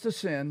someone else to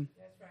sin,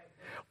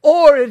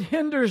 or it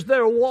hinders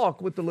their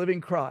walk with the living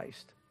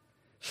Christ,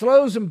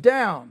 slows them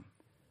down.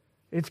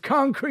 It's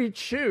concrete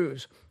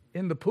shoes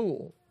in the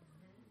pool.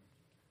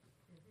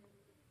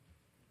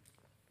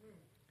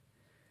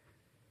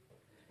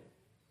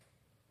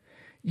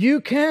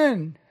 You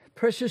can,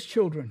 precious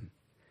children,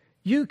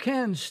 You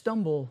can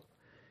stumble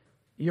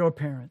your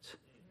parents,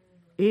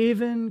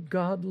 even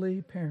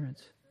godly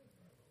parents.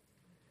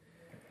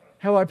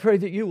 How I pray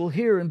that you will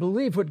hear and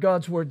believe what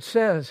God's Word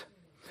says.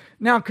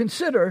 Now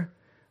consider,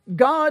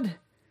 God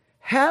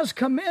has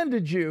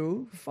commanded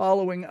you,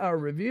 following our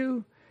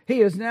review, He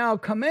has now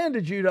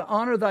commanded you to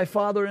honor thy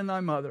father and thy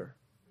mother.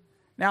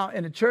 Now,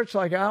 in a church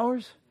like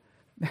ours,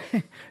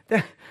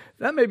 that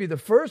may be the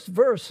first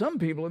verse some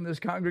people in this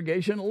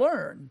congregation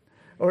learn,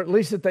 or at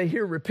least that they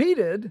hear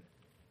repeated.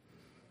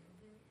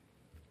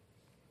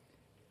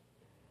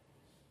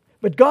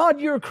 But God,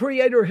 your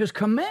Creator, has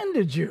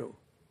commanded you,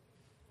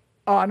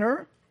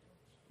 honor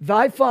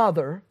thy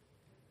father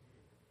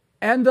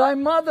and thy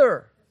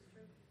mother.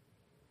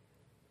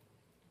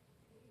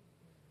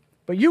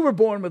 But you were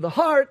born with a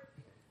heart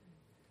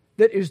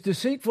that is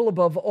deceitful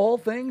above all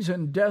things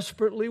and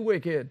desperately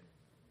wicked.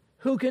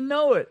 Who can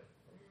know it?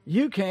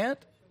 You can't,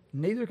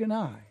 neither can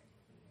I.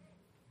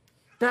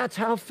 That's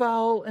how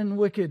foul and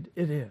wicked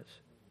it is.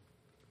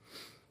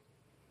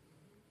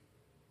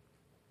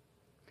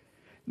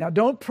 Now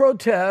don't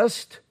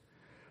protest,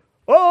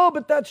 oh,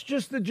 but that's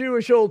just the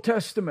Jewish Old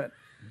Testament.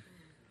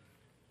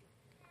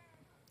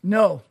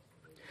 No.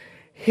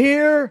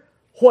 Hear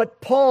what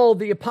Paul,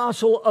 the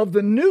apostle of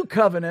the New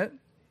Covenant,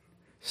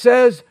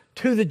 says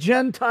to the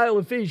Gentile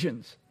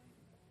Ephesians.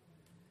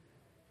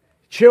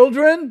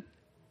 Children,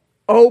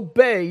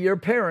 obey your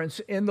parents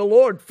in the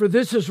Lord, for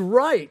this is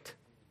right.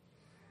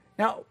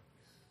 Now,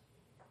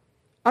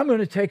 I'm going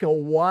to take a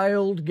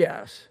wild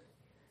guess,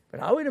 but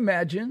I would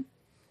imagine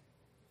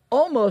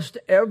almost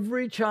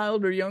every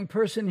child or young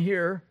person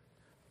here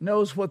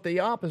knows what the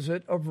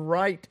opposite of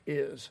right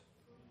is.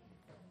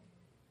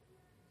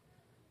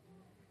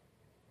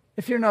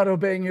 If you're not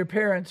obeying your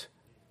parents,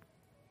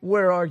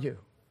 where are you?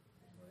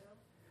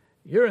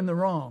 You're in the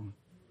wrong.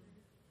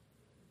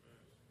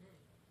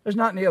 There's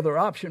not any other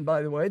option,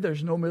 by the way.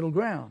 There's no middle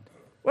ground.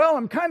 Well,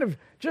 I'm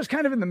just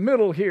kind of in the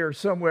middle here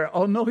somewhere.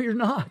 Oh, no, you're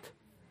not.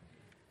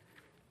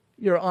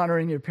 You're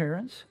honoring your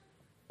parents,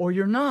 or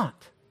you're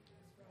not.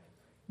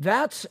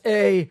 That's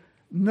a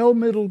no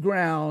middle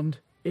ground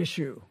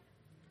issue.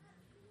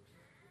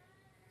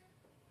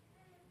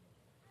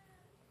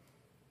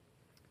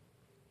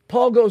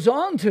 Paul goes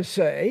on to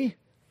say,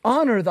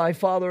 honor thy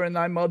father and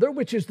thy mother,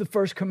 which is the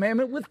first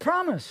commandment with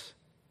promise.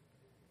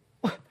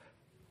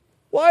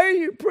 Why are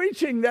you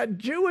preaching that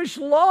Jewish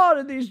law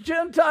to these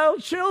Gentile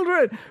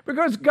children?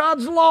 Because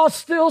God's law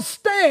still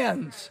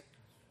stands.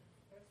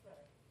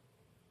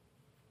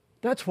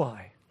 That's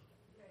why.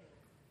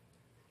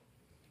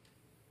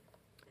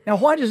 Now,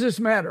 why does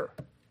this matter?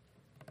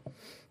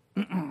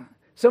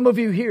 Some of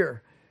you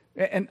here,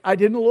 and I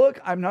didn't look,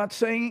 I'm not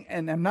saying,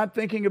 and I'm not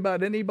thinking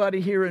about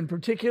anybody here in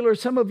particular.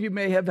 Some of you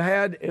may have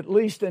had at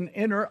least an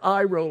inner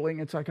eye rolling.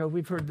 It's like, oh,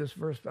 we've heard this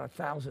verse about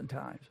 1,000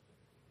 times.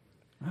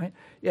 Right?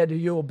 Yeah, do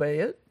you obey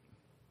it?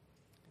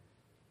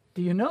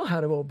 Do you know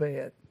how to obey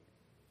it?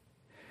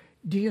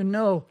 Do you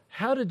know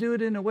how to do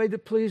it in a way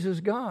that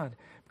pleases God?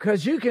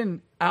 Because you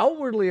can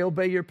outwardly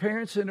obey your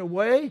parents in a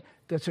way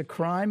that's a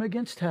crime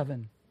against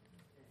heaven.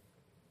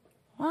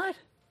 What?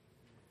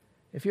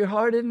 If your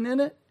heart isn't in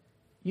it,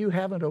 you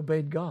haven't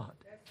obeyed God.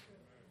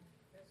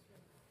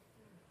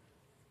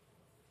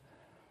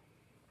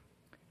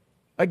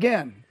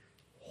 Again,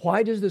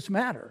 why does this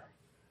matter?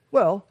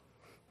 Well,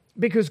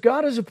 because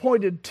God has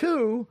appointed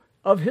two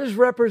of His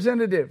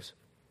representatives,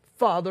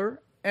 father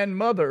and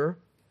mother,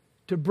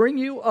 to bring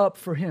you up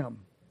for Him.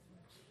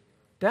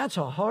 That's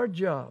a hard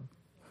job.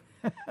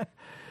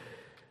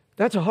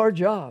 That's a hard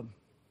job.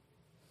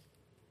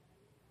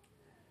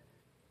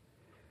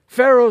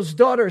 Pharaoh's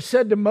daughter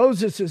said to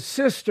Moses'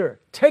 sister,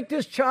 take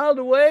this child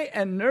away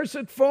and nurse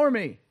it for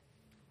me.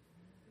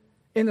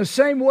 In the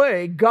same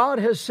way, God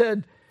has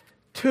said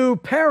to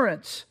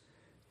parents,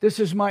 this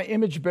is my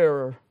image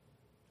bearer.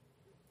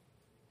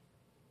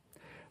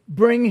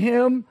 Bring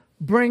him,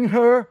 bring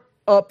her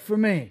up for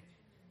me.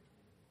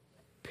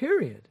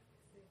 Period.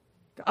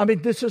 I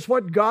mean, this is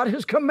what God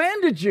has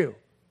commanded you.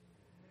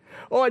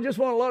 Oh, I just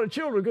want a lot of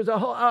children because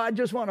I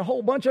just want a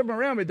whole bunch of them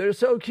around me. They're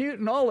so cute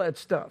and all that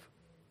stuff.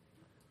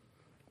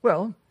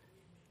 Well,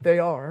 they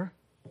are.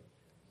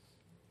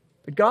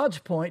 But God's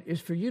point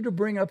is for you to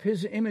bring up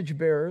His image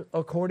bearer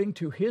according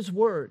to His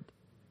word.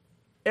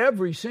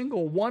 Every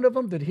single one of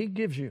them that He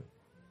gives you.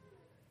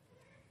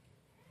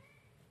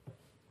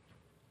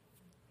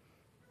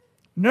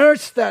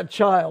 Nurse that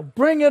child.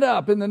 Bring it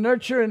up in the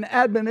nurture and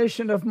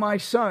admonition of my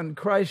Son,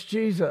 Christ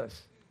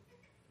Jesus.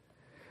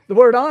 The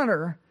word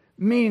honor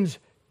means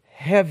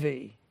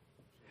heavy,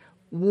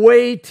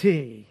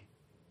 weighty.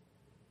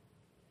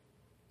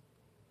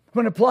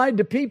 When applied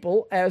to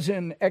people, as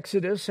in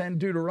Exodus and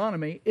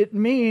Deuteronomy, it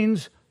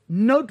means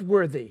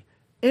noteworthy,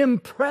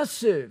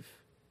 impressive.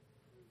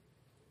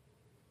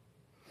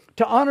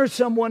 To honor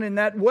someone in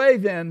that way,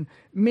 then,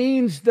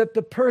 means that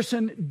the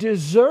person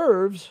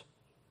deserves,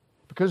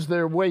 because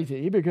they're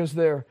weighty, because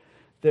they're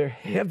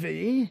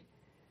heavy,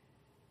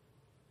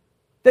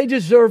 they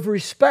deserve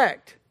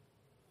respect.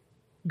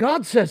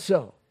 God says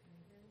so.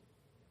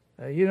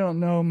 You don't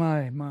know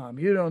my mom.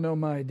 You don't know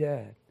my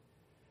dad.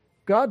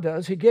 God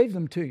does. He gave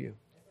them to you.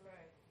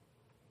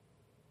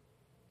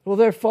 Well,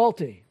 they're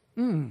faulty.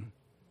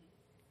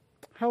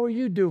 How are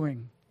you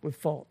doing with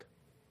fault?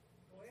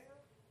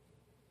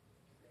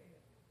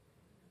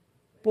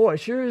 Boy,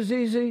 sure is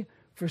easy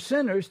for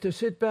sinners to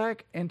sit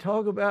back and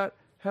talk about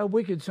how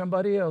wicked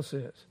somebody else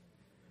is,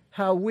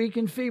 how weak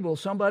and feeble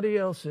somebody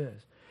else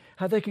is,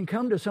 how they can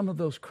come to some of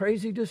those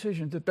crazy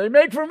decisions that they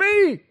make for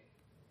me.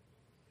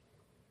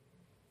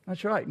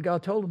 That's right, and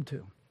God told them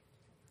to.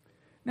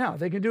 Now,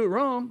 they can do it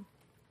wrong.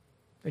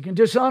 They can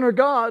dishonor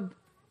God.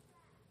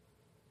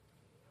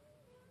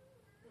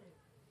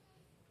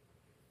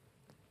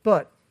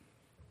 But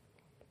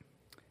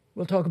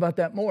we'll talk about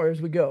that more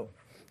as we go.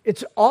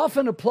 It's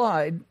often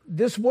applied,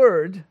 this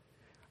word,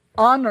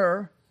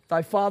 honor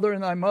thy father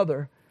and thy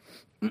mother.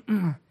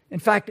 In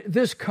fact,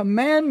 this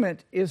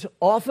commandment is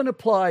often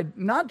applied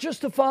not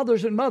just to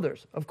fathers and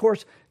mothers. Of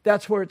course,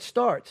 that's where it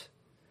starts,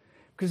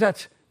 because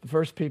that's the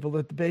first people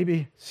that the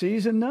baby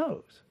sees and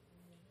knows,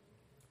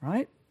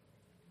 right?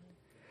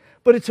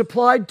 But it's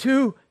applied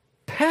to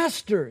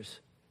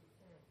pastors.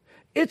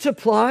 It's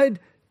applied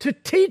to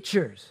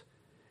teachers.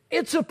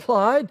 It's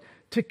applied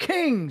to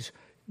kings,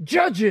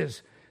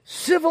 judges,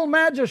 civil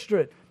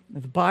magistrate.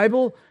 The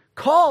Bible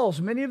calls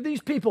many of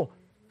these people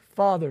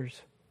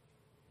fathers.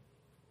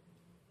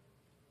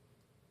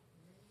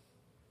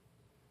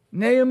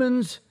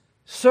 Naaman's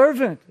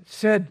servant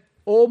said,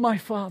 "Oh, my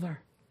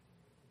father,"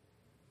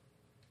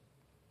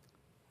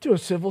 to a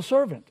civil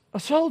servant, a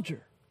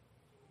soldier.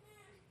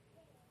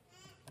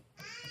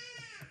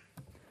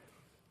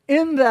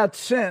 In that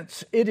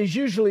sense, it is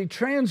usually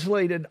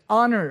translated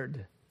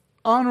honored,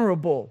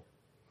 honorable,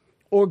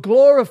 or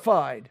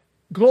glorified,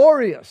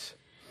 glorious.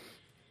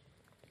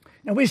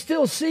 Now, we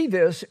still see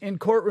this in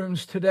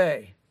courtrooms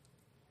today.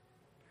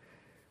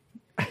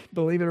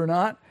 Believe it or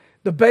not,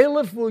 the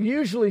bailiff will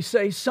usually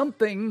say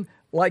something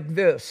like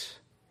this,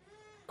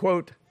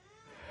 quote,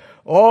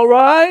 "All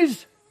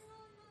rise.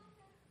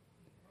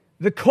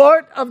 The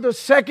court of the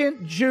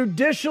Second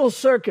Judicial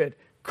Circuit,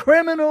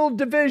 Criminal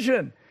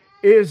Division,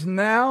 is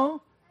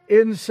now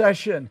in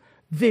session.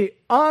 The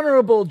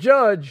Honorable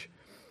Judge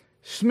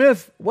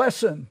Smith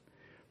Wesson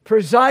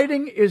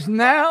presiding is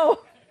now..."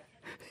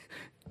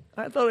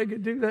 I thought I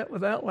could do that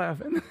without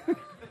laughing.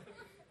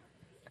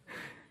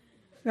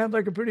 Sounds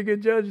like a pretty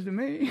good judge to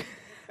me.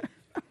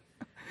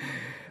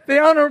 The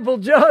Honorable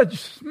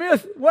Judge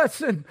Smith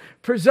Wesson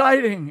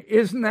presiding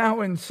is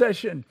now in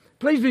session.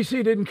 Please be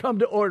seated and come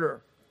to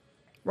order.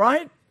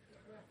 Right?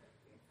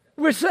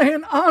 We're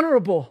saying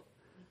honorable.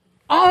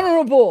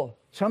 Honorable.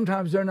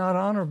 Sometimes they're not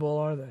honorable,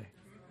 are they?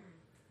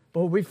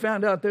 But we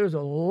found out there's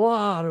a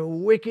lot of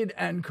wicked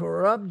and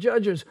corrupt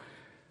judges.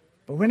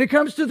 But when it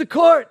comes to the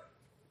court,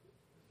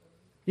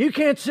 you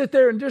can't sit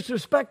there and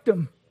disrespect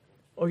them,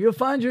 or you'll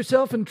find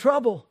yourself in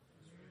trouble.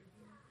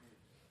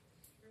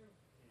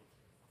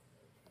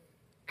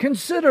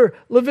 Consider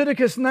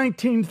Leviticus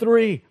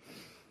 19:3.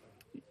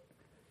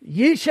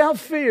 Ye shall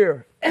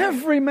fear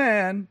every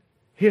man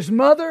his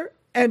mother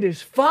and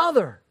his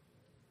father.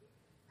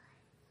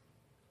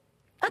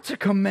 That's a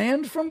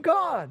command from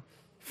God.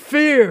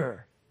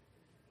 Fear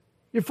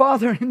your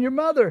father and your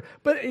mother.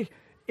 But it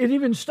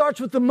even starts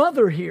with the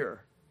mother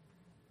here.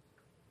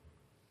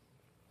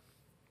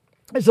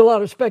 There's a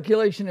lot of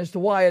speculation as to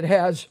why it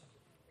has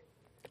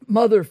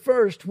mother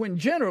first when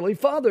generally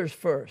father's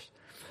first.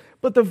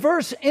 But the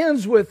verse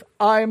ends with,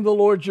 "I am the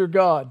Lord your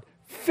God."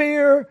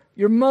 Fear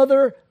your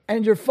mother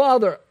and your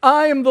father.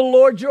 I am the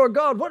Lord your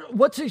God.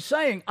 What's he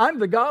saying? I'm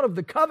the God of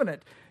the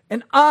covenant.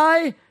 And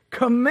I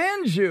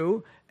command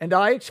you, and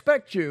I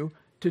expect you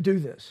to do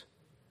this.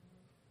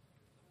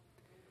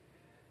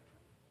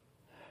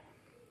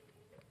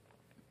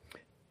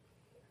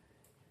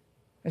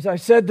 As I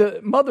said,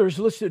 the mother's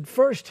listed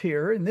first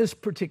here in this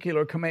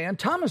particular command.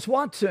 Thomas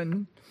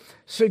Watson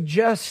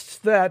suggests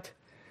that,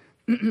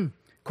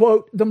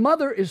 quote, "the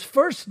mother is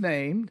first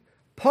named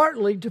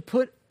partly to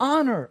put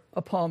honor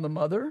upon the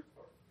mother,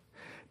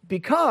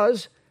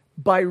 because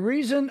by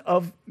reason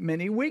of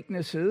many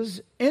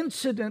weaknesses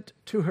incident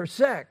to her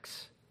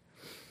sex,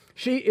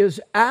 she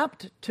is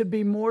apt to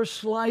be more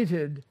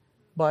slighted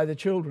by the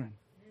children."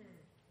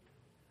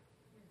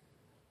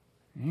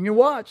 And you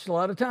watch, a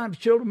lot of times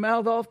children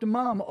mouth off to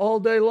mom all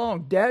day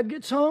long. Dad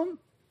gets home,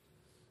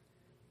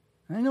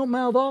 they don't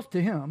mouth off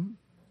to him.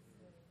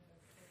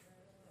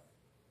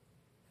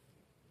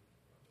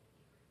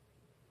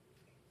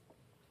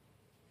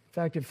 In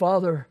fact, if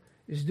father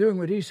is doing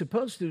what he's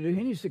supposed to do,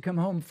 he needs to come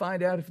home and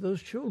find out if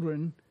those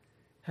children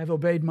have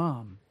obeyed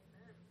mom.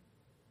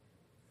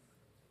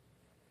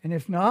 And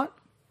if not,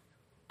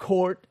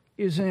 court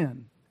is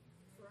in.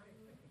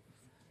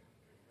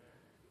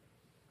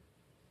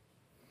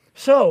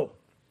 So,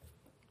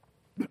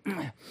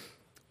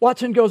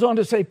 Watson goes on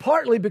to say,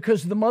 partly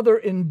because the mother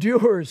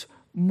endures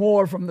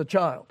more from the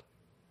child,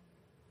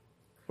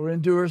 or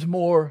endures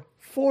more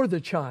for the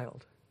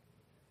child.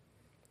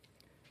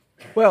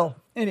 Well,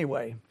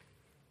 anyway,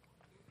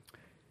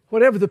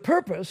 whatever the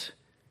purpose,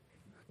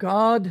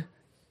 God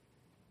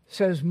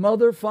says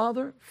mother,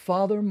 father,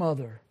 father,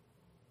 mother.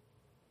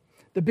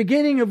 The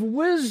beginning of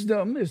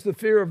wisdom is the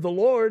fear of the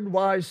Lord,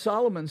 wise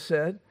Solomon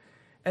said.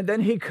 And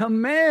then he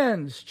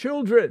commands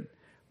children,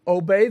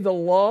 obey the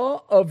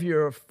law of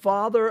your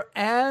father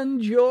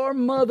and your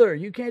mother.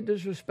 You can't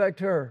disrespect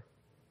her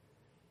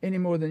any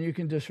more than you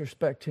can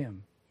disrespect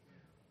him.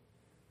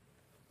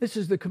 This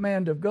is the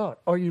command of God.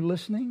 Are you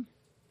listening?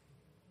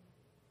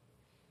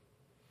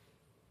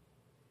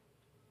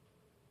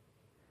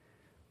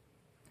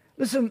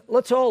 Listen,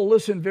 let's all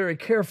listen very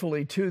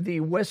carefully to the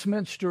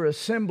Westminster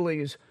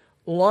Assembly's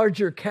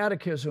larger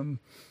catechism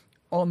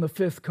on the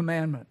fifth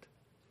commandment.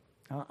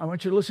 I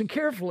want you to listen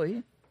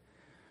carefully.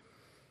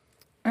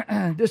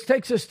 This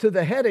takes us to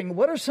the heading,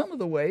 what are some of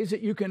the ways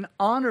that you can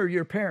honor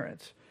your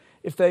parents?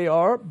 If they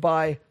are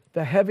by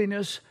the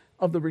heaviness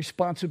of the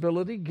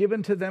responsibility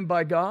given to them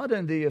by God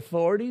and the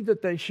authority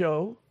that they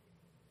show,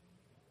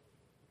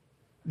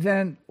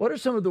 then what are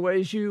some of the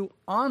ways you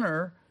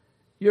honor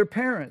your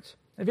parents?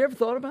 Have you ever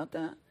thought about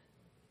that?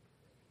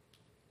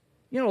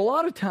 You know, a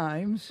lot of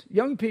times,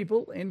 young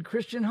people in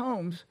Christian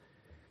homes,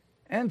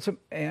 and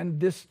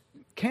this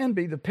can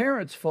be the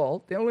parents'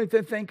 fault. The only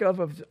thing they think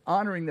of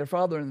honoring their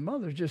father and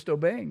mother is just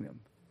obeying them.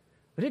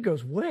 But it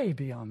goes way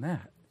beyond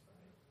that.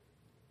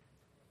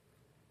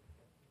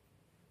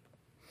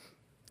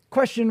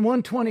 Question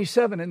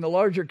 127 in the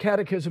larger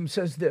catechism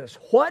says this: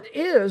 what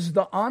is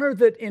the honor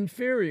that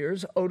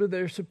inferiors owe to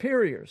their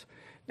superiors?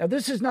 Now,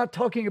 this is not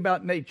talking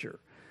about nature.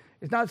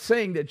 It's not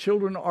saying that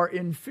children are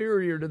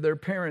inferior to their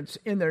parents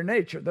in their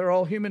nature. They're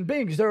all human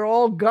beings. They're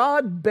all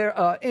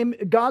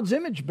God's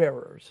image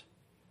bearers.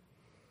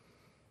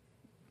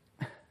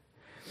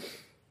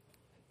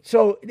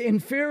 So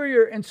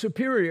inferior and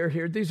superior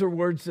here, these are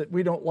words that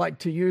we don't like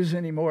to use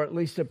anymore, at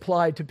least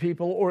apply to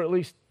people, or at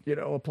least,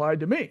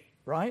 applied to me,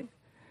 right?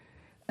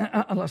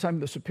 Unless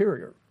I'm the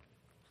superior.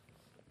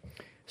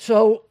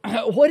 So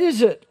what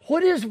is it?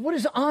 What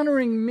does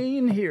honoring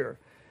mean here?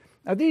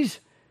 Now these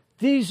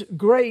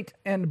great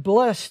and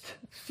blessed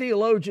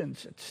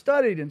theologians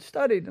studied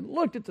and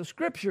looked at the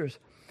scriptures,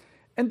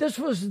 and this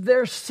was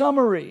their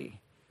summary.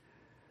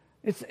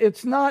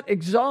 It's not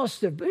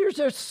exhaustive, but here's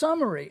their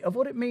summary of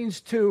what it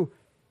means to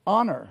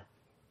honor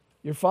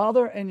your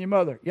father and your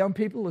mother. Young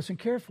people, listen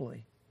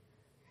carefully.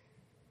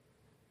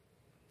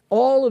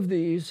 All of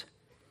these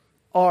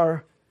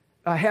have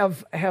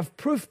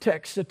proof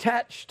texts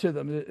attached to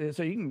them,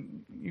 so you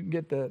can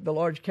get the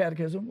larger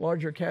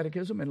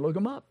catechism, and look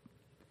them up.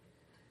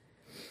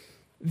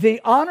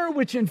 The honor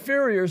which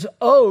inferiors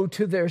owe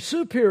to their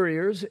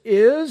superiors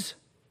is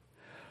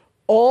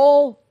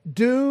all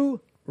due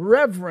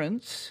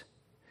reverence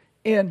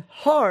in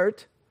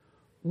heart,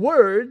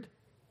 word,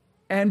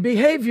 and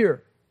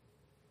behavior.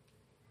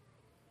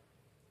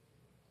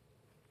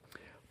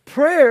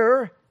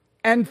 Prayer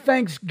and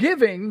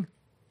thanksgiving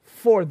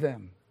for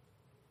them.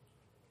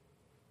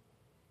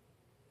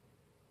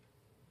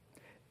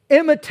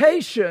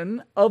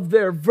 Imitation of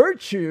their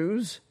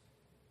virtues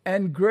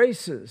and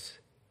graces.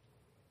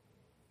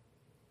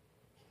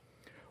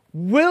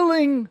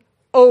 Willing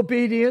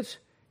obedience.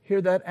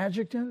 Hear that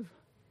adjective?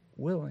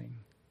 Willing.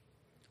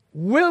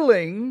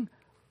 Willing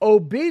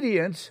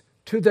obedience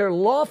to their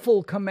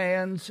lawful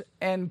commands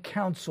and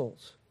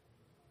counsels.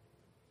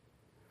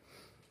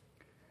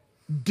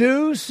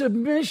 Due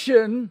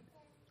submission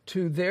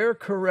to their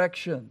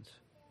corrections.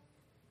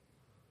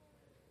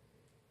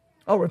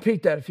 I'll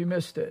repeat that if you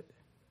missed it.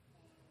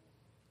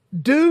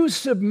 Due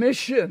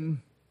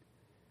submission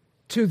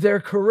to their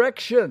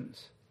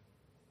corrections.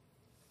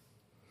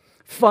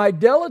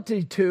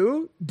 Fidelity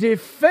to,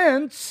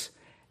 defense,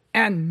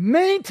 and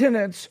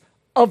maintenance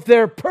of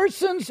their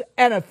persons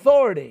and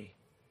authority.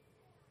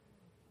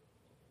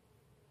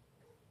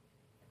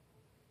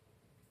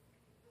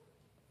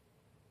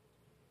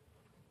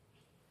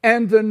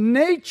 And the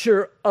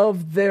nature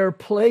of their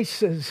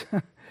places.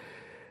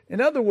 In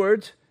other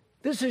words,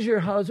 this is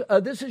your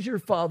husband, this is your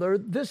father,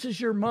 this is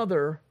your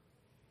mother.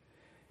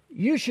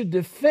 You should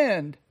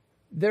defend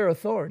their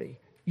authority.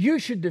 You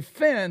should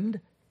defend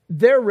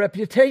their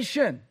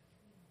reputation.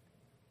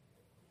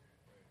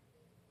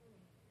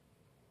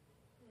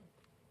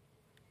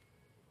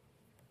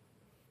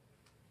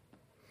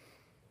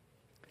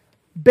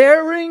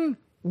 Bearing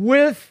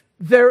with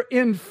their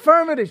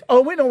infirmities.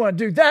 Oh, we don't want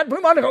to do that. We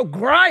want to go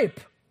gripe.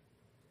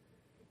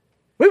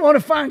 We want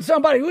to find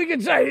somebody we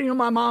can say,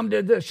 my mom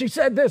did this. She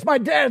said this. My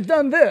dad's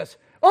done this.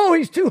 Oh,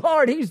 he's too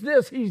hard. He's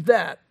this. He's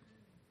that.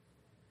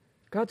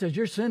 God says,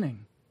 you're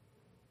sinning.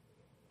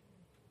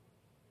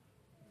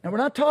 Now, we're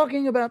not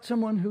talking about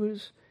someone who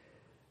is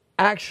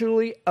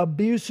actually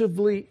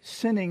abusively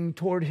sinning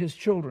toward his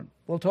children.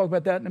 We'll talk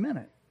about that in a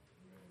minute.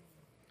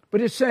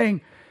 But it's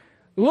saying,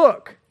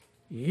 look,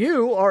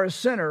 you are a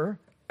sinner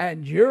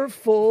and you're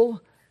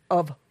full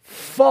of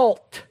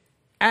fault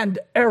and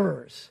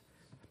errors.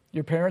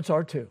 Your parents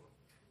are too.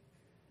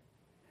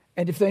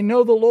 And if they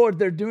know the Lord,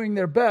 they're doing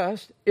their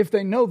best. If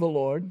they know the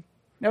Lord.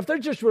 Now, if they're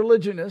just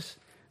religionists,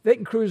 they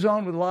can cruise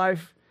on with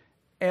life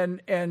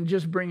and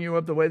just bring you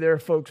up the way their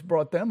folks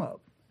brought them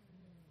up.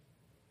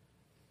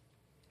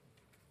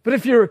 But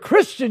if you're a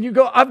Christian, you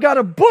go, I've got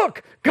a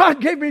book.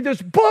 God gave me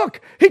this book.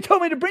 He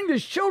told me to bring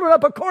these children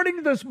up according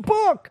to this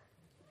book.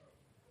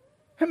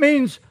 It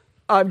means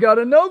I've got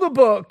to know the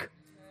book.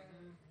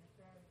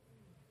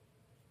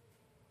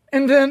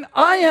 And then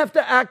I have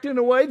to act in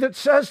a way that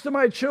says to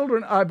my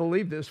children, I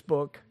believe this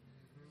book.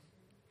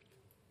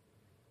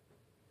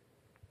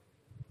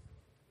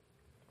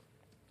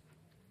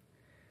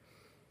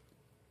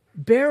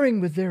 Bearing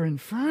with their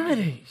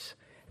infirmities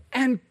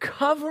and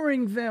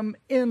covering them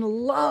in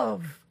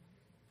love.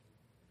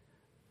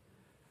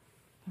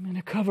 I'm going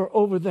to cover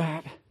over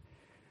that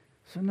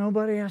so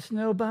nobody has to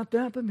know about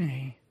that but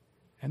me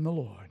and the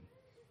Lord.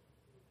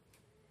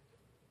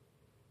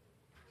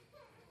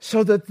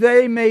 So that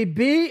they may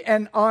be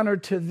an honor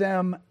to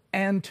them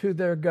and to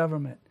their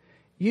government.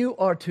 You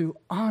are to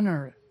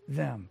honor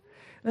them.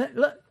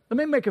 Let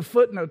me make a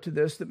footnote to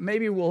this that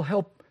maybe will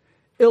help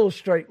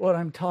illustrate what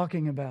I'm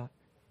talking about.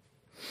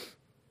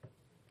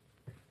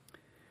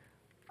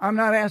 I'm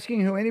not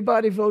asking who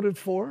anybody voted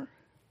for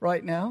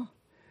right now.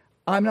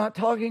 I'm not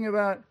talking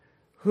about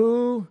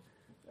who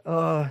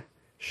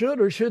should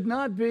or should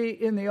not be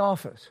in the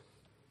office.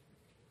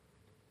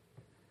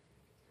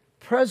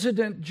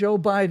 President Joe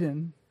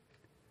Biden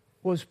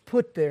was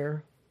put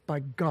there by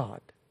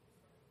God.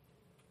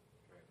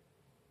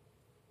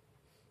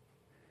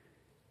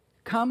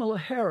 Kamala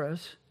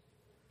Harris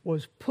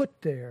was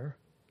put there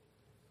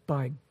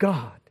by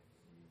God.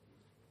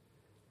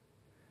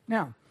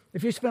 Now,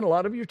 if you spend a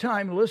lot of your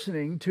time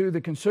listening to the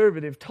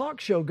conservative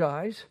talk show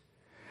guys,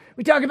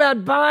 we talk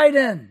about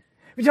Biden,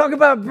 we talk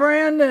about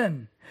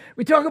Brandon,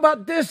 we talk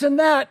about this and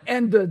that,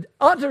 and the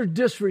utter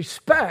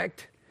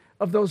disrespect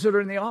of those that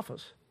are in the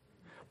office.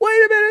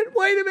 Wait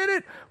a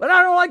minute, but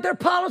I don't like their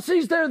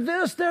policies, they're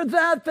this, they're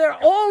that, they're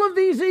all of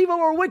these evil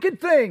or wicked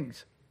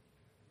things.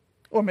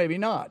 Or maybe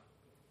not.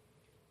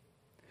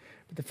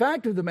 But the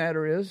fact of the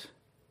matter is,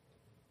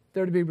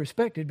 they're to be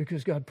respected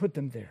because God put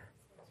them there.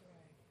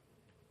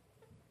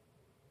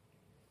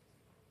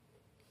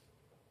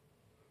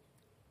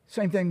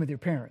 Same thing with your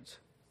parents.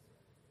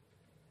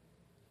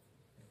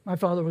 My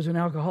father was an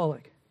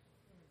alcoholic.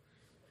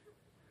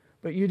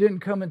 But you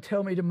didn't come and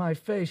tell me to my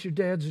face, your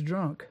dad's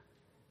drunk.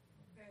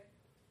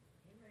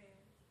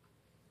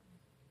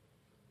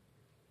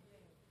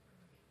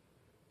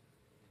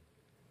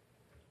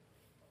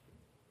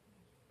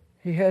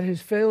 He had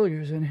his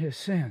failures and his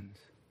sins.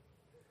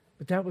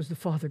 But that was the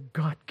father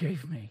God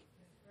gave me.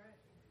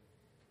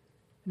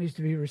 He needs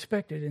to be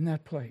respected in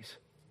that place.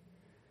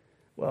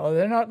 Well,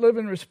 they're not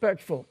living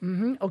respectful.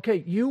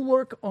 Okay, you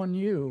work on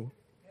you.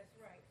 That's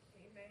right.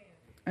 Amen.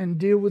 And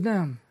deal with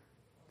them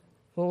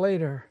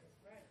later,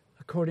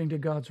 according to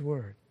God's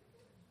word.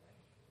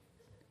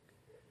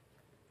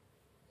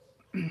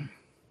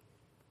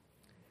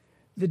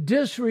 The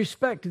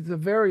disrespect that the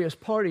various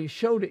parties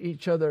show to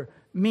each other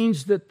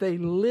means that they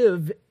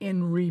live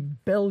in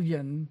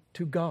rebellion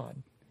to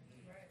God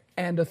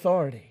and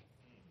authority.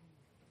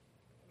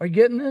 Are you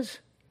getting this?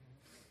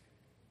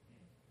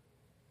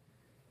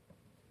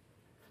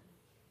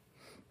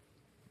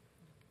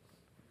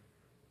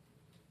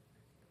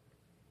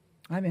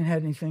 I haven't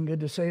had anything good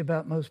to say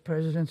about most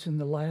presidents in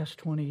the last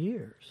 20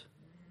 years.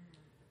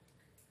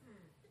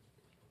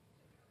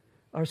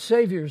 Our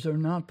saviors are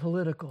not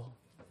political.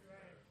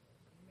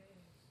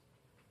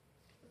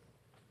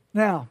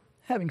 Now,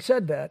 having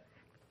said that,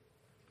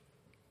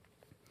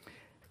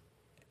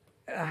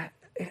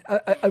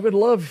 I would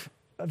love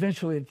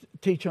eventually to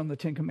teach on the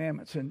Ten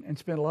Commandments and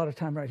spend a lot of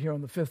time right here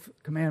on the fifth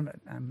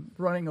commandment. I'm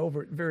running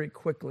over it very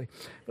quickly.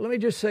 But let me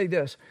just say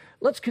this.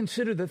 Let's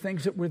consider the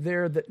things that were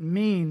there that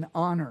mean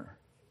honor.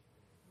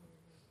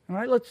 All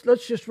right,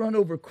 let's just run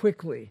over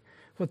quickly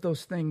what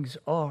those things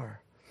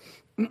are.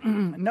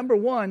 Number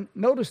one,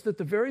 notice that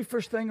the very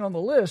first thing on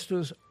the list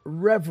was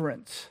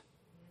reverence.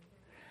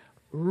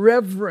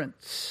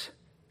 Reverence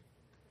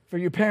for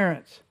your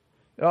parents.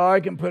 Oh, I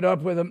can put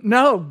up with them.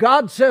 No,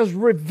 God says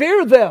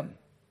revere them.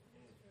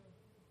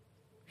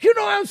 You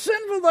know how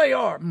sinful they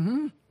are.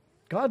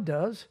 God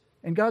does,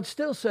 and God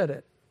still said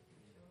it.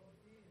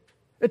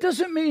 It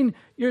doesn't mean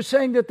you're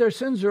saying that their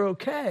sins are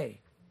okay.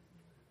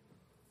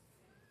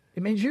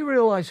 It means you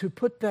realize who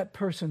put that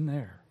person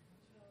there.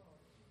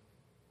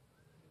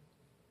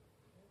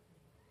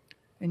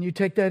 And you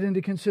take that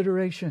into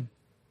consideration.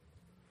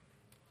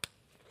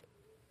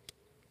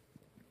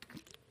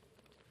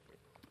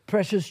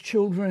 Precious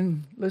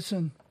children,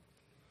 listen.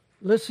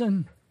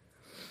 Listen.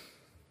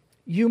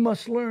 You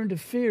must learn to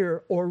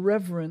fear or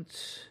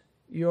reverence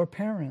your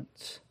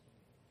parents.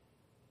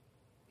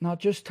 Not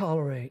just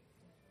tolerate.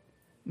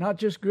 Not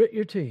just grit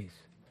your teeth.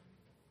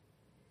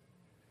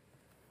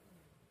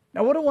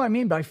 Now, what do I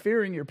mean by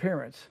fearing your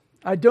parents?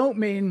 I don't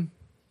mean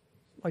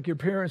like your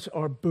parents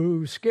are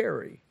boo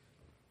scary.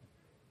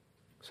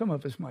 Some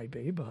of us might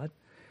be, but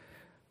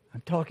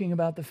I'm talking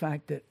about the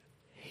fact that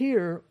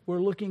here we're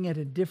looking at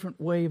a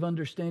different way of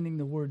understanding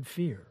the word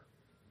fear.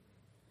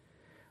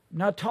 I'm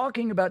not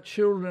talking about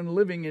children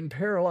living in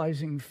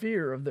paralyzing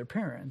fear of their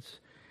parents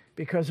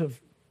because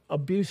of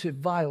abusive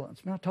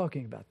violence. I'm not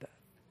talking about that.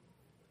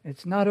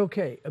 It's not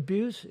okay.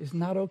 Abuse is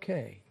not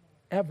okay,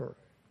 ever.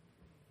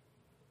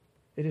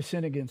 It is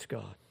sin against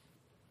God.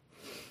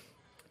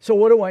 So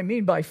what do I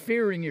mean by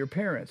fearing your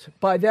parents?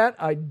 By that,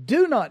 I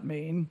do not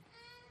mean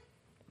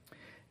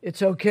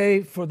it's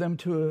okay for them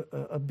to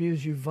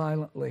abuse you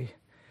violently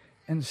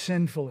and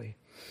sinfully.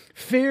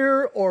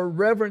 Fear or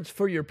reverence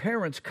for your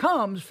parents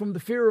comes from the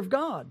fear of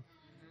God,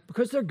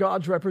 because they're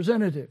God's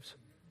representatives.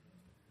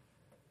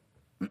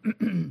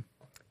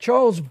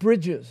 Charles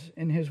Bridges,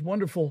 in his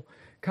wonderful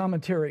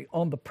commentary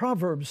on the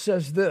Proverbs,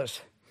 says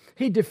this.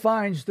 He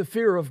defines the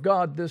fear of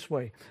God this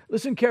way.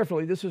 Listen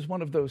carefully. This is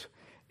one of those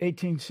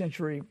 18th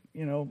century,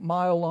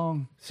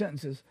 mile-long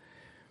sentences,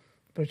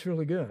 but it's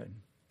really good.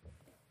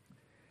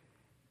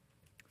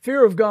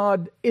 Fear of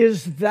God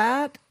is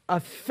that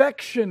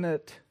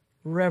affectionate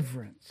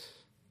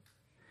reverence.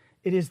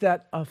 It is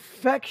that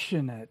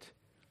affectionate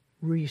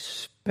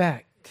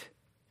respect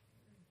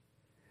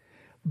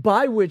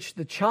by which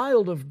the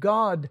child of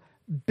God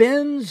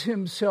bends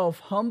himself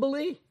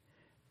humbly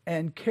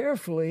and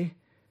carefully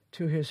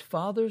to his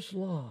Father's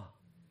law.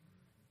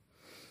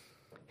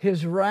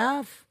 His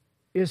wrath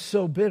is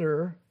so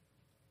bitter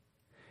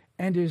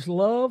and his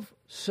love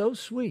so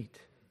sweet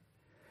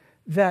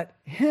that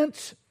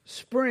hence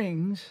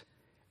springs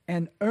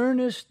an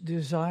earnest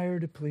desire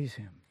to please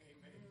him.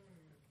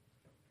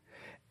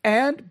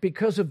 And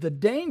because of the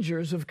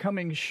dangers of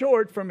coming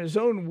short from his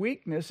own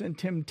weakness and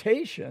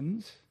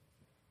temptations,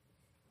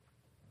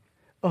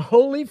 a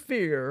holy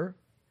fear,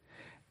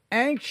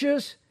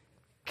 anxious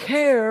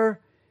care,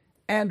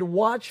 and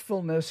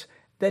watchfulness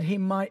that he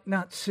might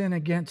not sin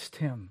against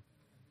him.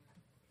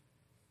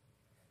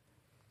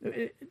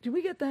 Do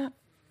we get that?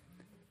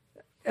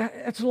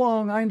 It's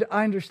long. I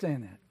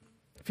understand that.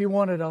 If you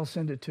want it, I'll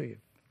send it to you.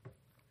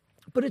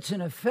 But it's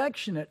an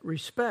affectionate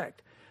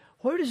respect.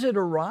 Where does it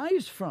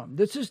arise from?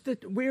 This is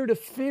that we're to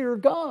fear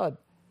God.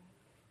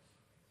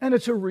 And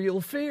it's a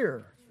real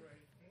fear.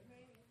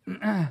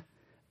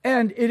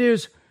 And it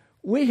is,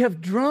 we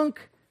have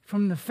drunk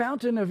from the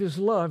fountain of his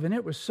love, and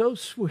it was so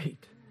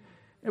sweet.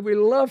 And we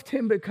loved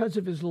him because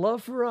of his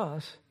love for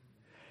us,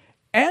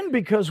 and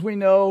because we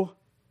know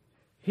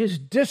his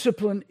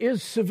discipline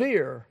is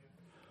severe.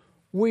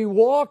 We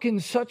walk in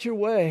such a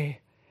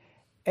way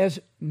as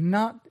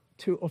not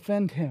to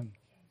offend him.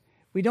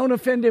 We don't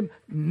offend him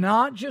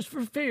not just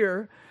for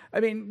fear. I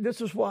mean,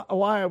 this is why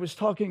I was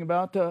talking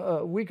about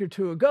a week or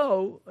two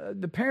ago,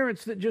 the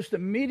parents that just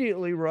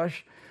immediately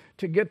rush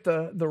to get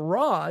the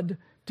rod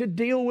to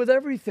deal with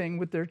everything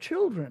with their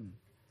children.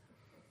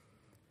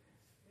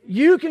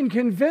 You can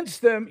convince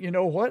them, you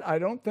know what, I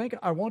don't think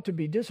I want to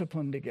be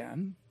disciplined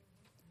again.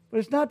 But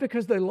it's not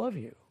because they love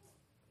you.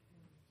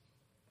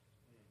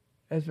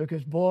 It's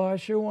because, boy, I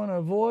sure want to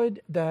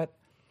avoid that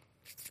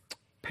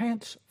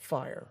pants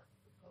fire.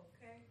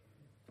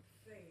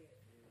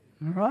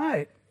 All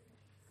right.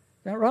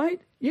 Is that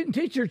right? You can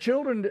teach your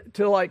children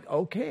to like,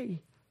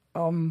 okay,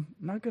 I'm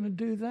not going to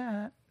do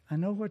that. I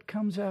know what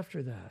comes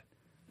after that.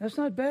 That's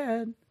not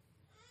bad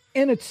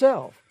in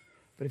itself.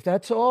 But if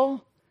that's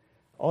all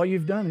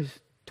you've done is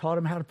taught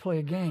them how to play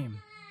a game.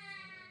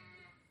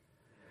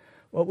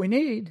 What we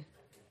need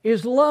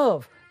is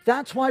love.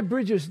 That's why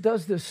Bridges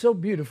does this so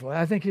beautifully.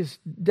 I think his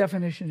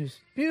definition is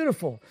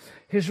beautiful.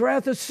 His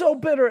wrath is so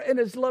bitter and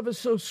his love is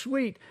so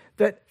sweet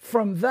that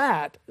from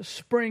that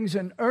springs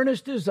an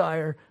earnest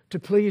desire to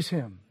please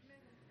him.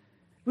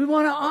 We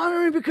want to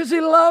honor him because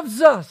he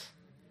loves us.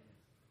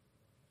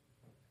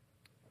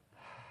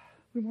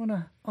 We want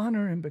to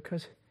honor him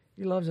because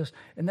he loves us.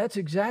 And that's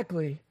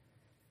exactly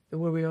the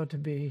way we ought to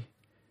be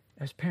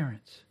as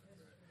parents.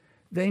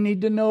 They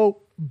need to know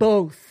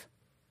both.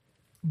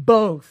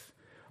 Both.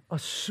 A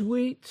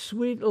sweet,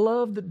 sweet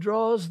love that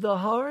draws the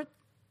heart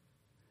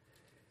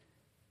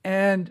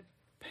and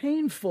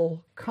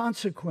painful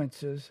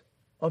consequences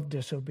of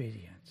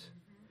disobedience.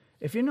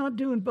 If you're not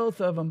doing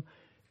both of them,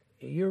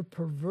 you're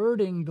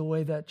perverting the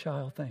way that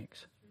child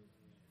thinks,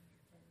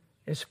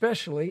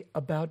 especially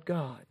about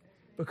God,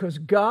 because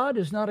God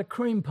is not a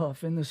cream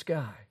puff in the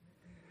sky.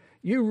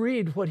 You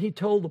read what he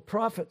told the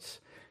prophets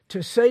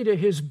to say to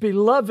his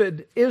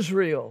beloved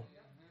Israel.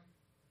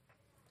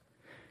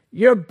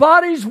 Your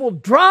bodies will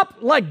drop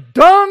like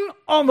dung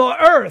on the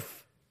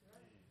earth.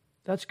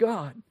 That's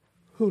God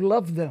who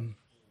loved them.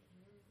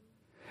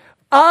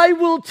 I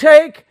will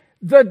take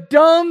the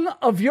dung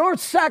of your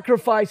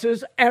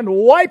sacrifices and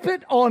wipe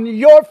it on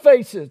your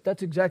faces.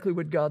 That's exactly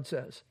what God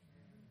says.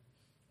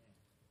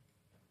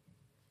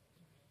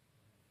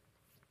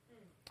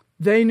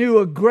 They knew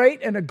a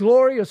great and a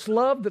glorious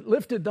love that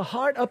lifted the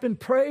heart up in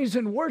praise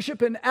and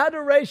worship and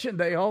adoration.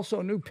 They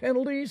also knew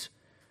penalties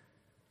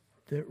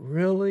that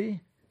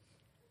really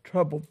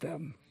troubled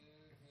them.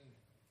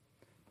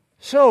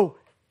 So,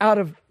 out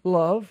of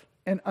love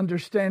and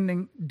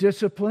understanding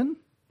discipline,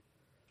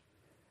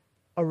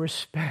 a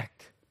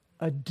respect,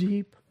 a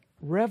deep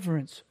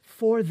reverence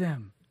for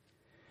them.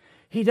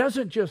 He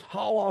doesn't just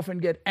haul off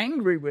and get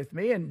angry with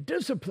me and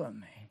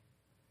discipline me.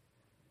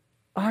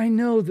 I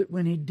know that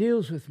when he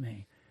deals with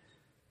me,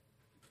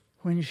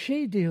 when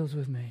she deals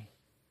with me,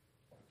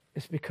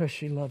 It's because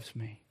she loves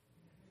me.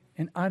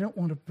 And I don't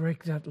want to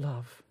break that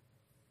love.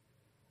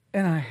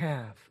 And I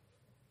have.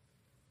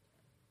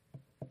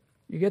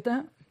 You get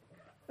that?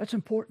 That's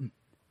important.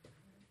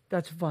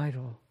 That's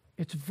vital.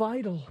 It's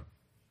vital.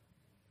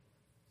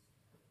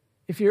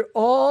 If you're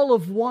all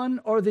of one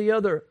or the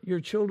other, your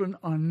children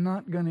are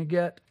not going to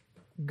get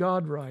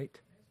God right.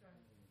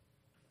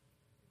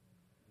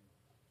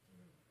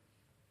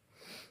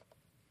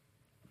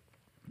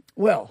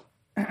 Well,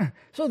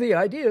 so the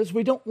idea is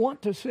we don't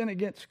want to sin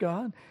against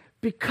God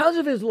because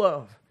of His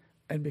love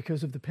and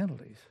because of the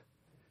penalties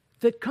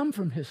that come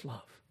from His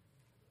love.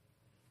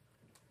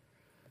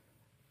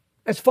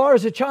 As far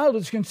as a child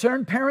is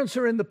concerned, parents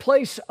are in the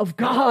place of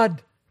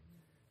God.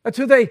 That's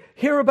who they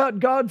hear about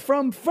God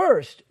from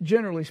first,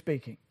 generally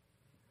speaking.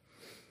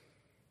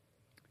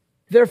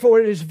 Therefore,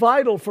 it is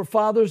vital for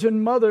fathers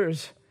and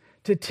mothers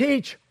to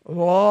teach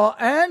law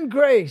and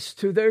grace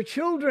to their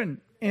children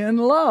in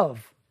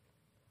love.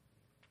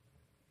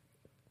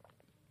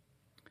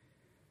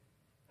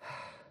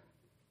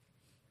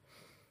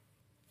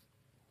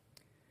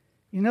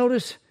 You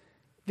notice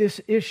this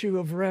issue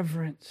of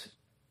reverence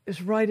is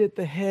right at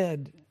the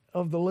head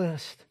of the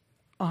list.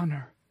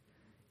 Honor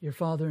your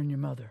father and your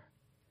mother.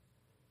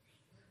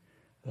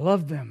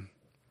 Love them.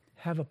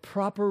 Have a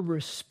proper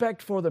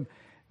respect for them.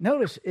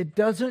 Notice, it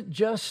doesn't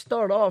just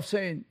start off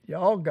saying,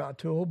 y'all got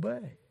to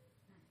obey.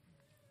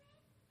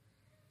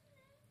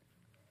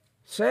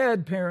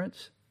 Sad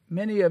parents,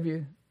 many of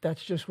you,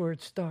 that's just where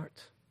it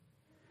starts.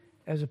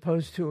 As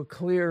opposed to a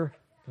clear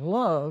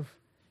love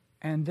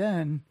and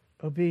then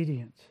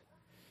obedience.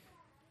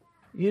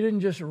 You didn't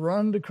just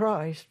run to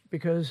Christ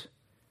because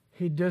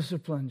He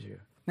disciplined you.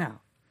 Now,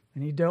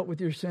 when He dealt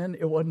with your sin,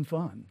 it wasn't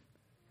fun.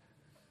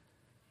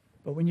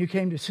 But when you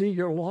came to see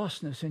your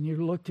lostness and you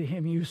looked to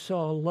Him, you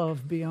saw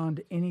love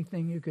beyond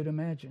anything you could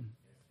imagine.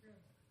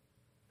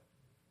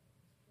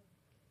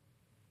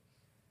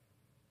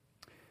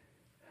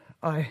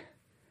 I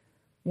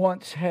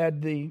once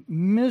had the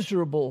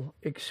miserable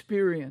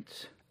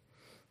experience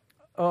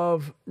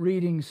of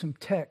reading some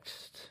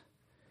texts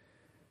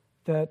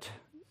that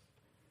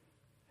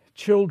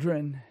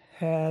children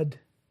had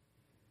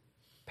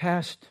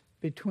passed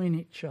between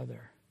each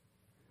other.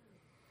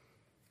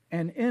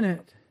 And in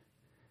it,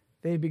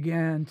 they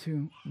began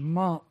to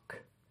mock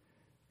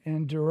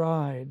and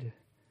deride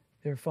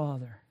their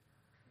father.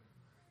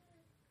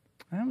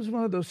 And it was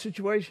one of those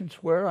situations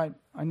where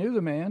I knew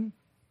the man.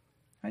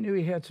 I knew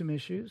he had some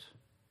issues.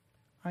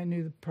 I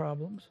knew the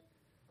problems.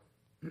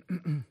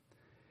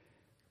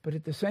 But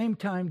at the same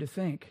time, to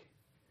think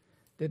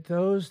that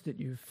those that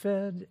you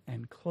fed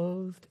and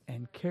clothed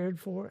and cared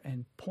for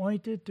and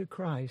pointed to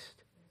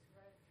Christ,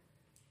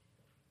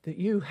 that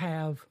you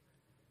have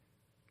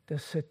the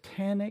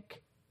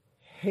satanic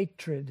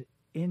hatred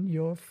in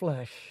your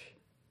flesh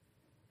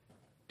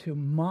to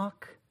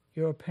mock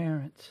your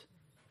parents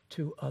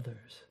to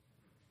others.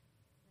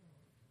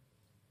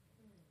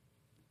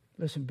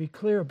 Listen, be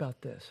clear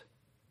about this.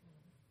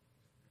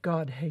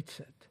 God hates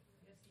it.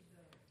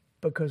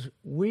 Because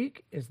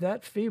weak as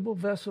that feeble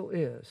vessel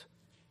is,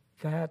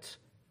 that's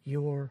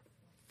your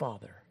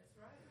father.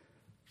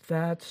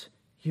 That's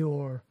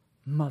your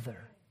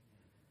mother.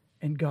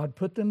 And God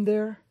put them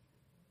there,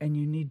 and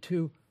you need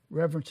to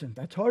reverence them.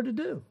 That's hard to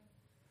do.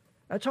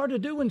 That's hard to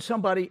do when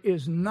somebody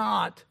is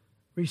not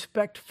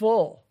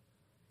respectful.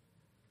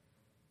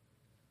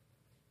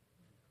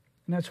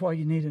 And that's why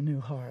you need a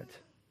new heart.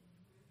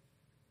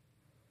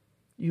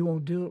 You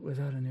won't do it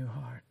without a new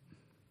heart.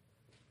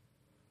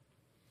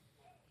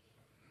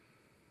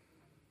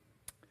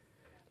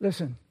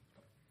 Listen.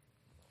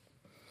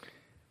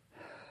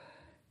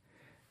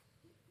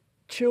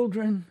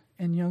 Children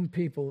and young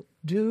people,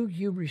 do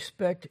you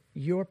respect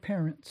your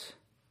parents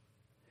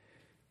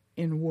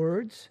in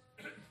words?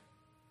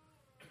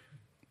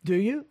 Do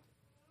you?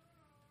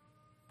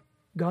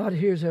 God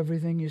hears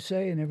everything you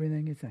say and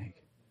everything you think.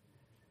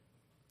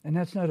 And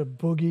that's not a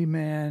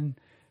boogeyman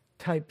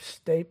type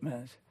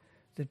statement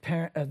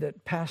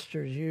that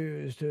pastors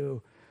use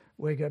to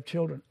wake up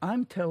children.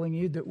 I'm telling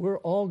you that we're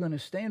all going to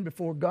stand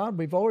before God.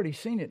 We've already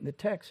seen it in the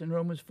text in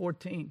Romans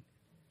 14.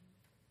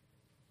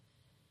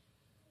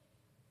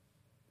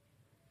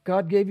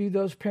 God gave you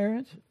those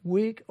parents,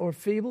 weak or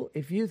feeble.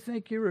 If you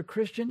think you're a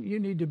Christian, you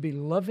need to be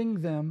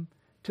loving them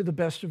to the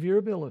best of your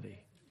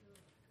ability.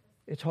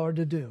 It's hard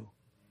to do.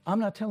 I'm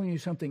not telling you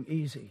something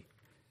easy.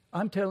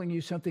 I'm telling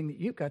you something that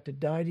you've got to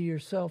die to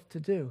yourself to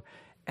do.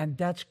 And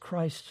that's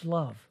Christ's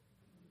love.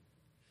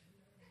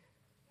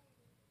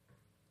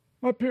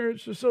 My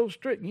parents are so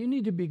strict. You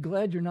need to be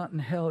glad you're not in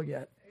hell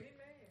yet.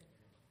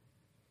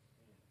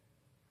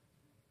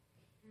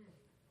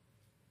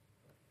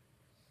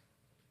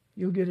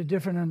 You'll get a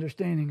different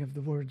understanding of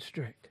the word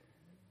strict.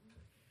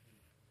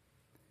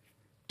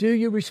 Do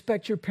you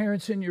respect your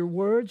parents in your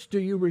words? Do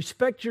you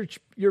respect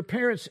your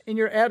parents in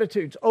your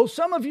attitudes? Oh,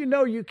 some of you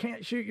know you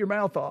can't shoot your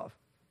mouth off.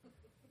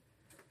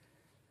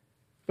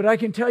 But I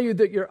can tell you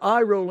that your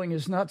eye rolling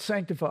is not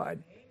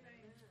sanctified.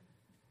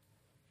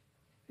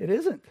 It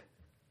isn't.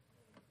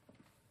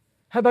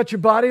 How about your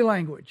body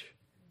language?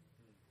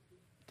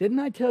 Didn't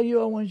I tell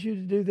you I wanted you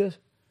to do this?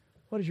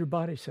 What does your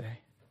body say?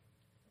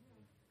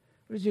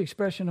 What does the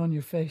expression on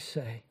your face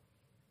say?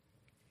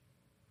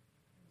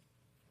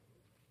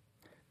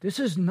 This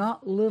is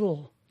not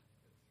little.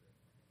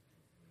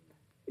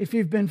 If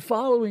you've been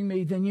following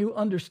me, then you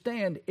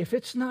understand if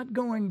it's not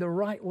going the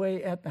right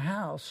way at the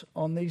house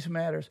on these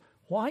matters,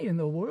 why in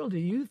the world do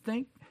you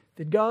think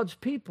that God's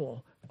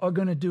people are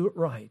going to do it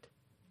right?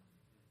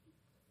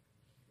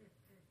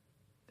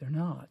 They're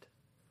not.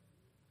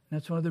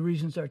 That's one of the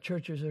reasons our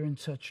churches are in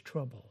such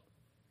trouble.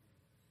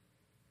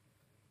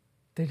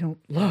 They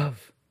don't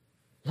love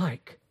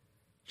like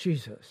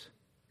Jesus.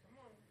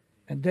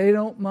 And they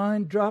don't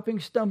mind dropping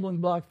stumbling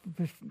blocks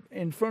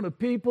in front of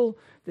people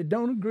that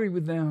don't agree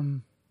with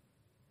them.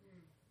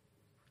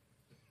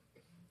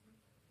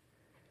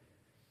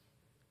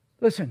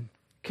 Listen,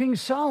 King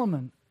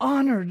Solomon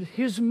honored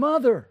his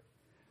mother,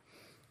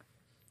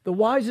 the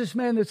wisest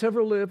man that's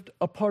ever lived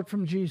apart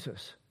from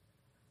Jesus,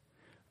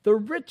 the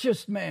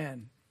richest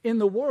man in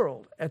the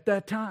world at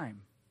that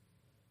time.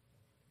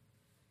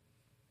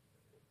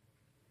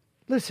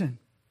 Listen,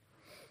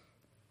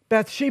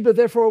 Bathsheba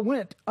therefore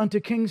went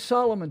unto King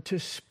Solomon to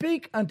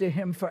speak unto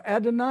him for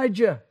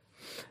Adonijah.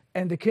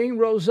 And the king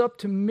rose up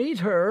to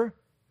meet her.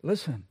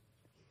 Listen,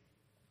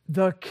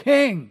 the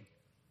king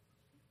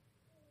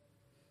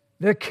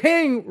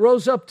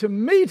rose up to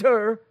meet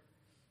her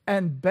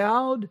and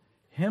bowed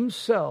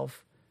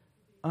himself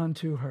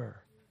unto her.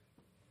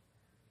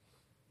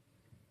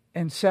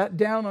 And sat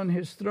down on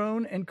his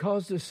throne and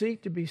caused a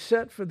seat to be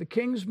set for the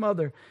king's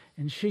mother.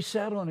 And she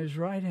sat on his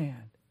right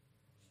hand.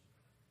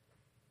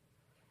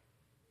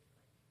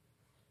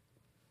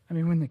 I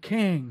mean, when the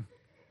king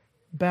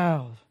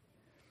bows,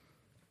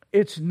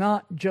 it's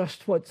not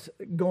just what's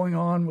going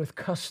on with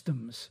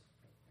customs.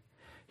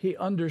 He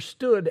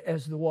understood,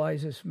 as the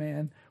wisest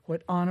man,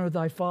 what honor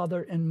thy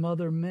father and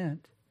mother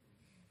meant.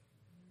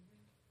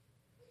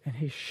 And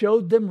he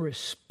showed them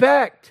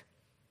respect,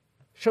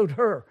 showed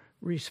her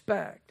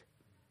respect.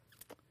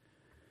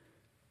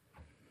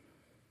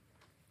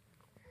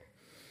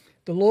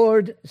 The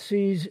Lord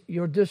sees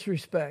your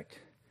disrespect,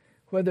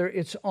 whether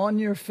it's on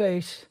your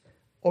face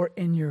or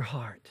in your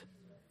heart.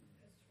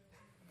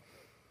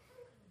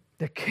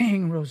 The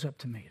king rose up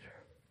to meet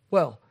her.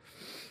 Well,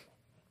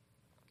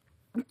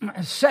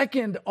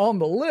 second on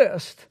the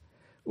list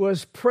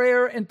was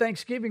prayer and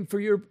thanksgiving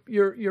for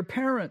your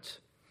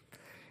parents.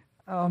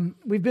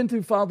 We've been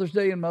through Father's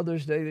Day and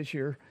Mother's Day this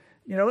year.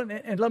 You know,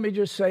 and let me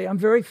just say, I'm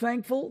very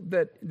thankful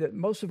that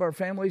most of our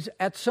families,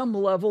 at some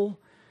level,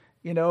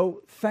 you know,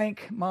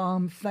 thank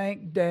mom,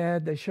 thank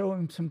dad. They show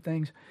them some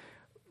things.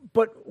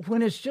 But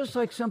when it's just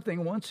like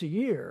something once a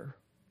year,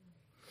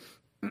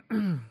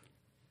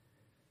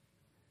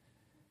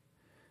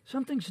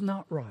 something's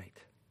not right.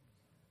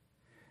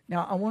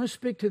 Now, I want to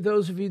speak to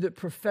those of you that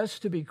profess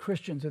to be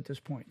Christians at this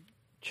point,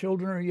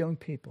 children or young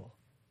people.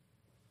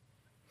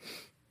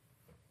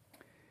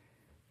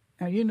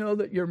 Now, you know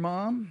that your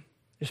mom,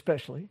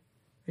 especially,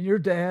 and your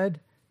dad,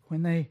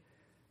 when they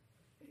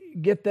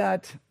get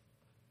that,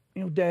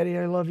 you know, Daddy,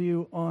 I love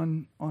you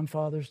on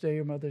Father's Day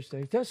or Mother's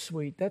Day, that's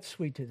sweet. That's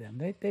sweet to them.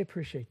 They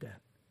appreciate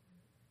that.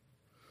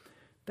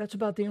 That's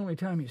about the only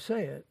time you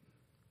say it.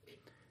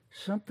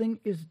 Something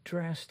is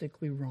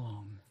drastically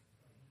wrong.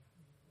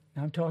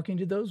 Now, I'm talking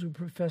to those who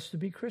profess to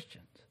be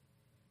Christians.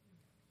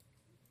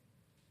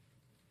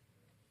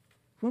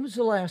 When was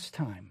the last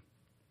time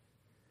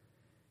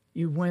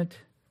you went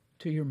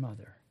to your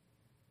mother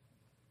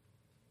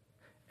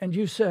and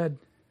you said,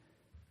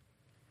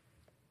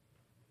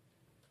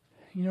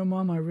 you know,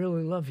 Mom, I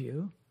really love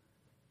you.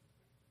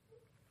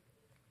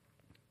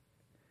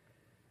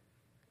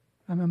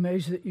 I'm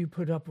amazed that you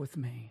put up with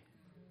me.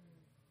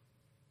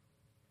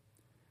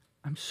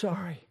 I'm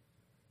sorry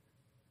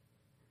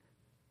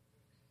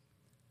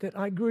that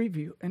I grieve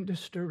you and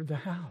disturb the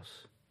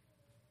house.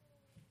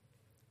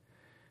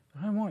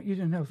 But I want you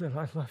to know that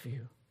I love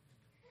you.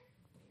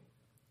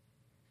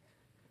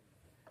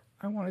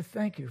 I want to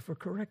thank you for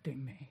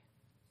correcting me.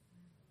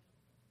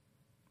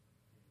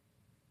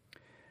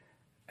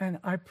 And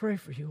I pray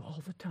for you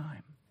all the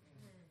time.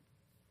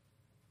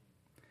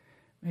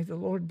 May the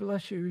Lord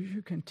bless you as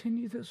you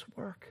continue this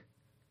work.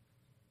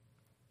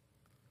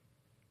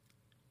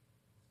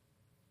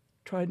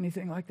 Tried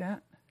anything like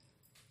that?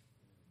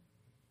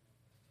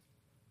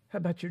 How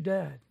about your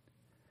dad?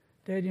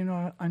 Dad, you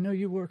know, I know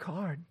you work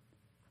hard.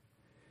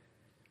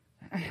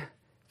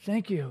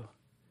 Thank you.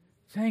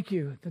 Thank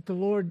you that the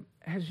Lord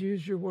has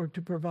used your work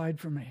to provide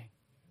for me.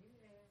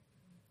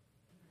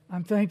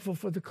 I'm thankful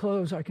for the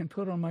clothes I can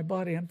put on my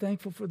body. I'm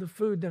thankful for the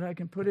food that I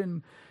can put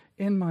in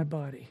my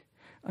body.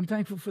 I'm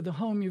thankful for the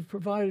home you've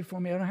provided for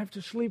me. I don't have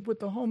to sleep with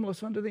the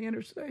homeless under the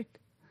interstate.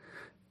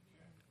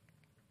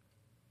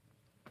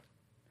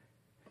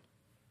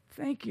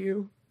 Thank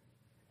you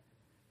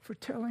for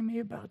telling me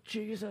about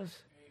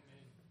Jesus.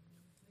 Amen.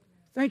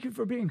 Thank you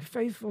for being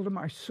faithful to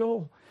my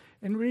soul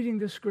and reading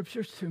the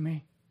scriptures to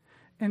me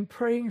and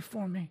praying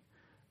for me.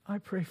 I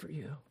pray for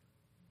you.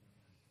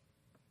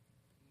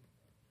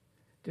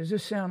 Does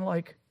this sound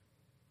like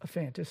a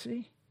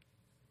fantasy?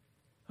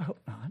 I hope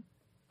not.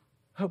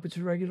 I hope it's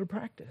a regular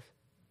practice.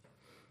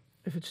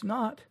 If it's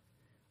not,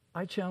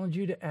 I challenge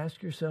you to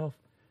ask yourself,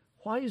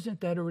 why isn't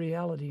that a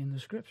reality in the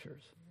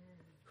Scriptures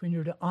when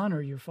you're to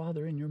honor your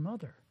father and your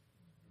mother?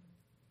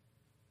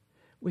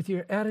 With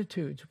your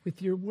attitudes,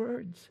 with your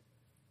words.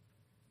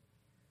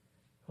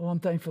 Oh, I'm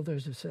thankful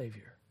there's a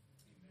Savior.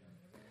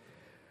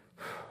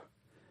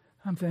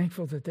 I'm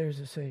thankful that there's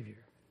a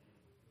Savior.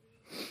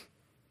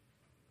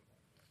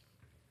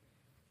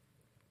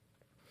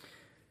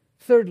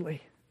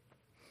 Thirdly,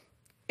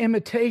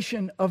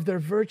 imitation of their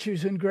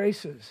virtues and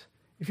graces.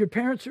 If your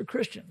parents are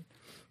Christian,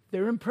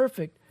 they're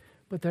imperfect,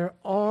 but there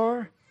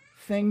are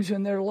things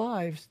in their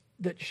lives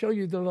that show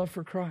you their love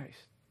for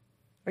Christ.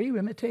 Are you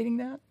imitating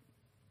that?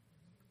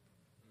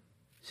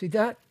 See,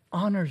 that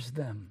honors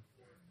them.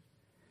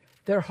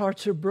 Their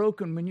hearts are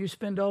broken when you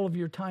spend all of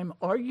your time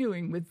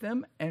arguing with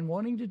them and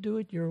wanting to do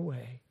it your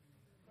way.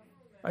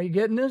 Are you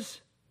getting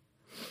this?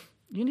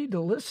 You need to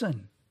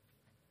listen.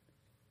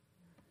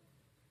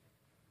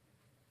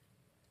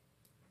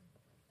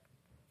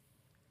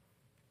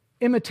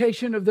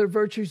 Imitation of their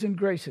virtues and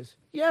graces.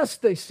 Yes,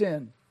 they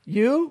sin.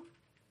 You?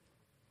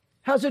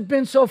 How's it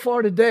been so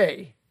far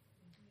today?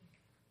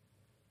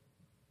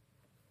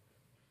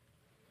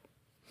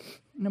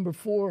 Number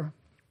 4,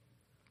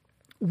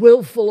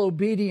 willful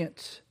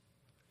obedience.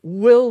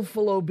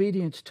 Willful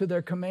obedience to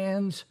their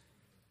commands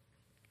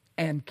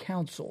and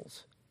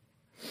counsels.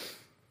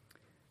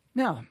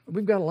 Now,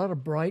 we've got a lot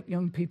of bright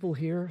young people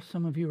here.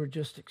 Some of you are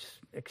just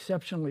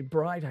exceptionally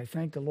bright. I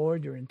thank the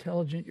Lord. You're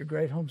intelligent. You're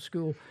great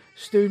homeschool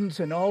students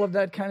and all of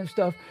that kind of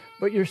stuff.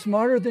 But you're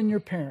smarter than your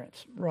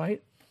parents,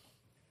 right?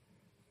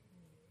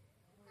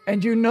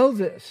 And you know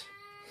this.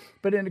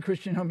 But in a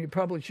Christian home, you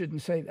probably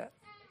shouldn't say that.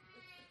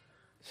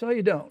 So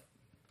you don't.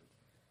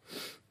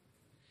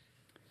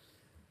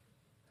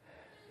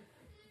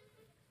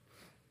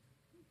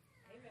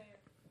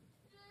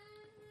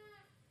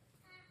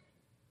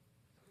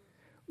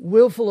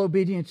 Willful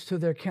obedience to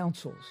their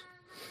counsels.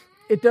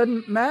 It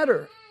doesn't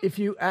matter if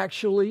you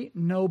actually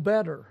know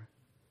better.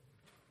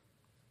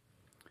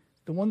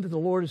 The one that the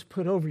Lord has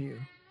put over you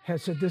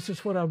has said, this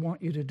is what I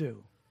want you to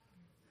do.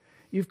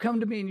 You've come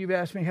to me and you've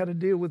asked me how to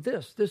deal with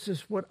this. This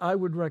is what I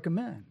would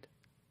recommend.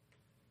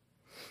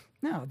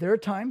 Now, there are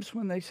times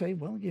when they say,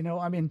 well,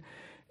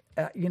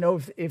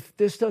 if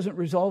this doesn't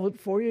resolve it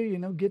for you,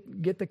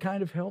 get the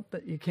kind of help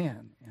that you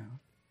can.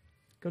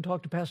 Go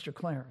talk to Pastor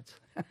Clarence.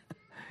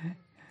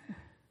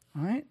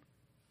 All right?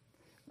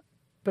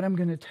 But I'm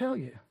going to tell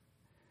you,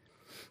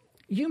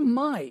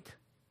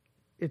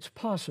 it's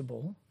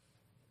possible,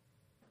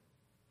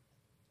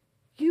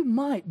 you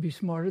might be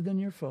smarter than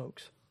your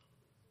folks,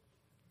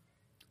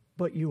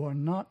 but you are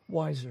not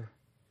wiser,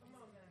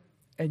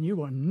 and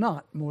you are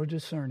not more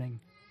discerning.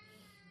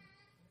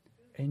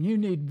 And you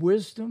need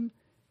wisdom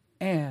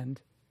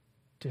and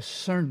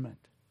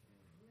discernment.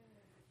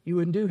 You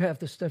wouldn't do half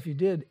the stuff you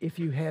did if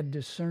you had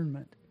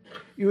discernment.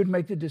 You would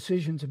make the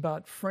decisions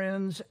about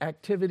friends,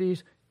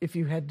 activities, if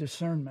you had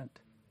discernment.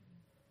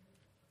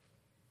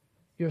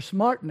 Your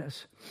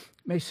smartness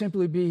may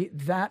simply be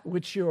that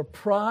which your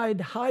pride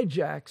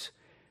hijacks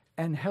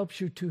and helps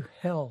you to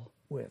hell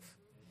with.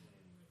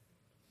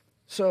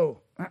 So,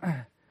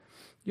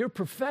 your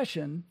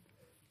profession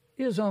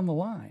is on the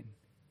line.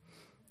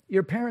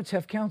 Your parents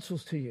have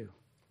counsels to you.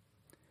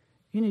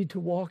 You need to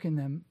walk in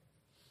them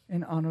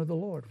and honor the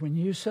Lord. When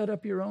you set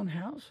up your own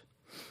house,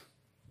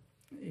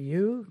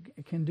 you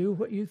can do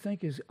what you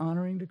think is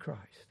honoring to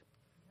Christ.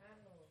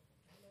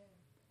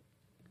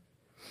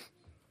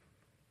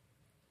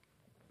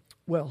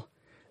 Well,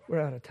 we're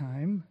out of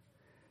time.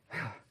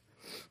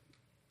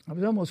 I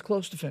was almost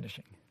close to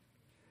finishing.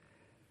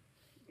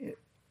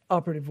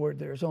 Operative word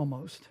there is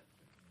almost.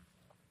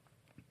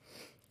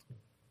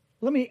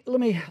 Let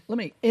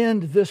me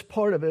end this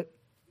part of it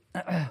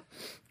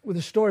with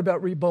a story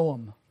about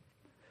Rehoboam.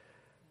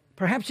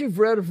 Perhaps you've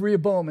read of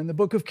Rehoboam in the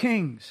book of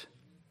Kings.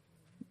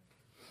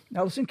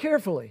 Now listen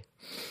carefully.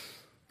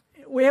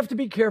 We have to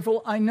be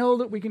careful. I know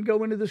that we can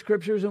go into the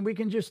scriptures and we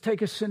can just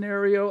take a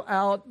scenario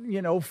out,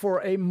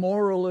 for a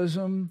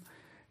moralism,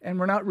 and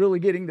we're not really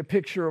getting the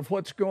picture of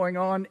what's going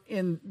on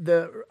in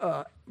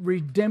the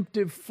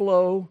redemptive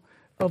flow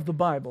of the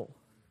Bible.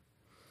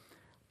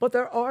 But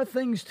there are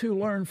things to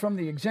learn from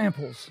the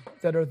examples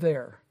that are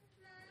there.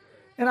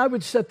 And I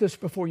would set this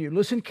before you.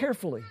 Listen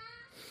carefully.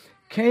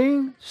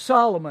 King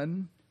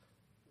Solomon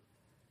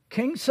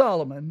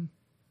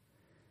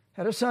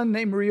had a son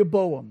named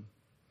Rehoboam.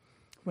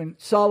 When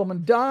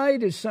Solomon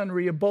died, his son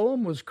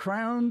Rehoboam was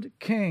crowned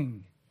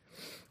king.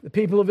 The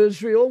people of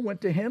Israel went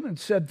to him and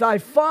said, "Thy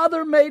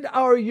father made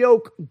our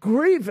yoke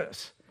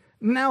grievous.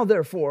 Now,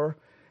 therefore,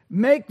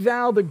 make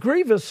thou the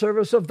grievous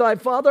service of thy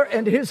father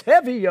and his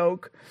heavy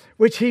yoke,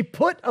 which he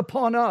put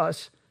upon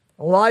us,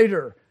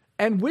 lighter,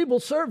 and we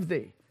will serve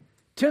thee."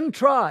 10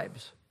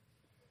 tribes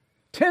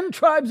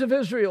of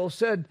Israel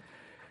said,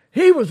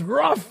 "He was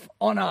rough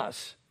on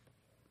us.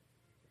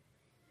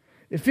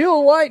 If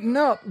you'll lighten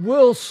up,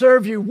 we'll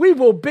serve you. We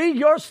will be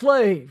your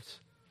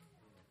slaves."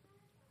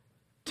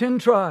 10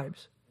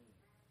 tribes.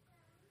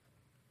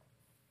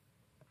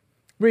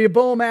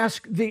 Rehoboam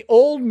asked the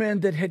old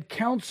men that had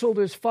counseled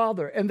his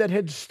father and that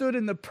had stood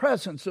in the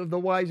presence of the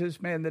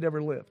wisest man that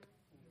ever lived.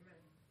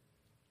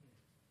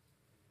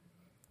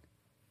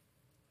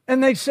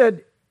 And they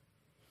said,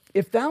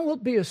 if thou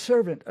wilt be a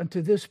servant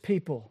unto this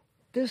people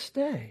this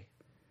day,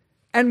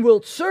 and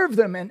wilt serve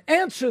them and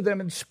answer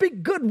them and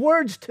speak good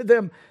words to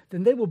them,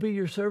 then they will be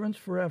your servants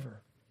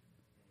forever.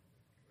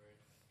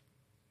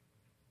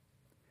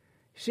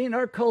 See, in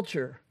our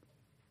culture,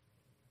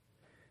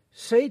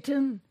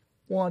 Satan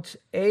wants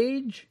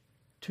age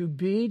to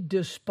be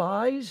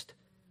despised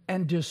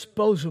and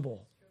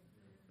disposable.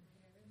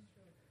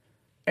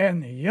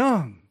 And the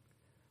young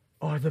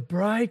are the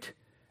bright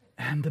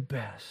and the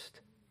best.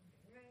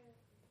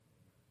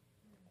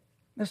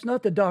 That's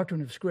not the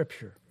doctrine of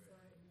Scripture.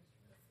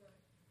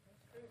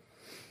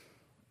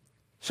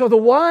 So the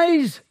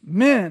wise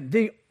men,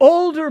 the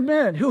older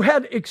men who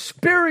had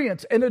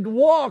experience and had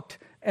walked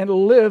and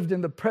lived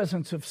in the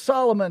presence of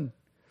Solomon,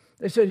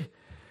 they said,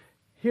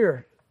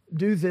 here,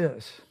 do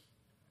this.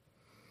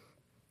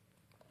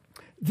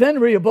 Then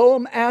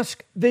Rehoboam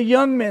asked the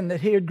young men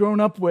that he had grown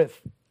up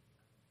with.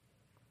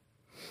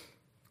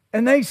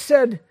 And they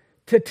said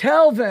to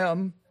tell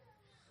them,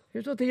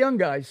 here's what the young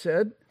guys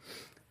said,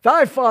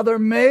 thy father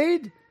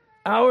made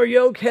our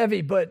yoke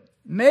heavy, but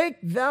make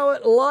thou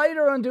it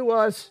lighter unto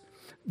us.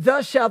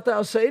 Thus shalt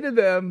thou say to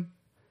them,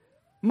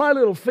 my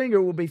little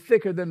finger will be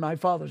thicker than my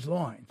father's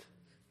loins.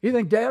 You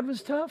think Dad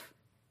was tough?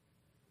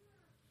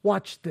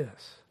 Watch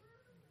this.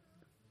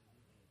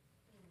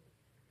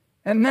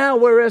 And now,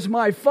 whereas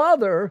my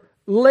father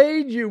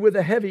laid you with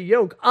a heavy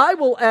yoke, I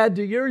will add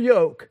to your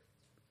yoke.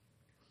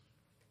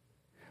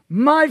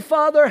 My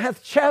father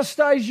hath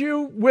chastised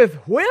you with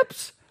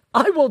whips.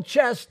 I will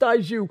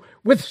chastise you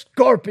with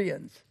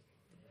scorpions.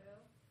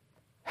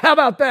 How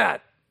about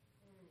that?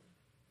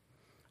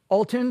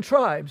 All 10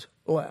 tribes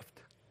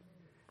left.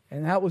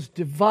 And that was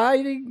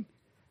dividing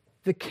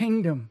the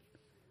kingdom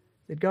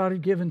that God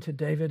had given to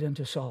David and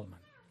to Solomon.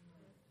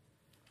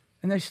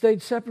 And they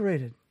stayed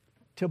separated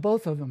till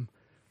both of them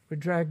were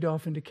dragged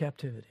off into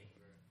captivity.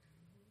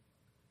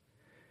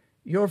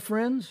 Your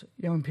friends,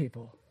 young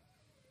people,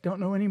 don't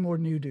know any more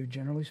than you do,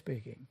 generally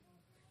speaking.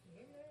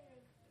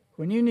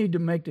 When you need to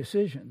make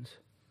decisions,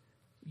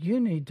 you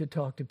need to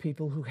talk to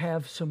people who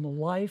have some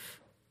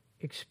life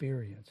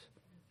experience.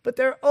 But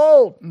they're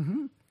old.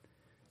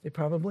 They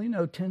probably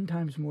know 10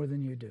 times more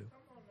than you do.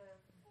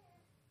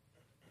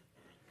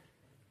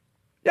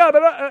 Yeah,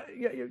 but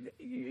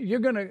you're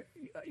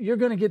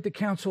gonna get the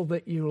counsel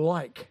that you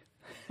like.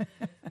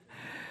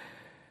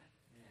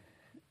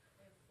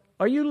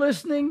 Are you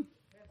listening?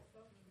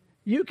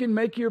 You can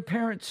make your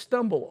parents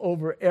stumble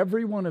over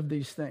every one of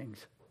these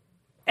things.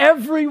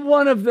 Every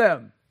one of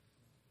them.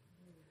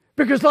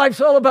 Because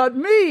life's all about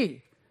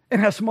me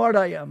and how smart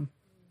I am.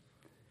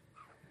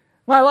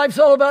 My life's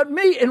all about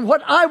me and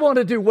what I want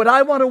to do, what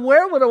I want to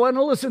wear, what I want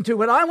to listen to,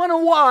 what I want to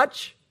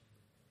watch.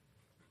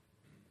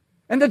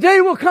 And the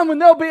day will come when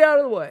they'll be out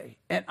of the way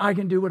and I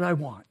can do what I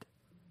want.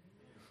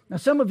 Now,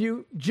 some of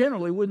you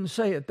generally wouldn't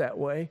say it that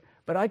way,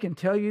 but I can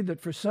tell you that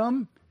for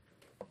some,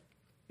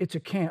 it's a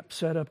camp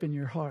set up in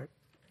your heart,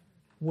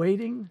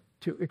 waiting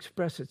to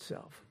express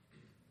itself.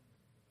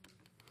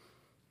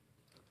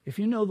 If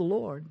you know the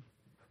Lord,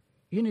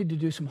 you need to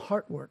do some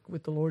heart work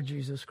with the Lord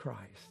Jesus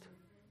Christ.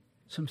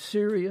 Some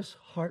serious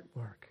heart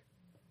work.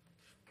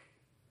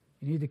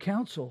 You need the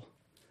counsel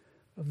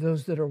of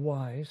those that are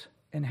wise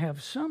and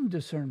have some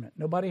discernment.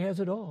 Nobody has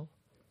it all.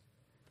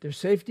 There's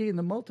safety in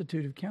the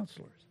multitude of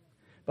counselors.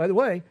 By the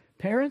way,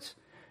 parents,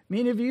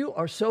 many of you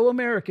are so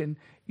American,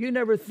 you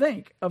never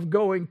think of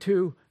going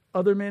to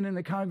other men in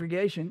the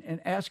congregation and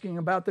asking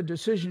about the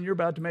decision you're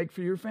about to make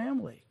for your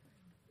family.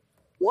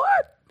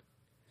 What?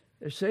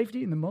 There's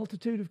safety in the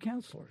multitude of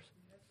counselors.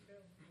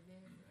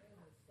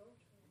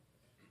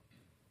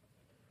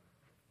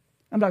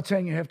 I'm not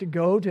saying you have to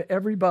go to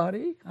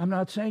everybody. I'm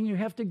not saying you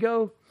have to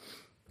go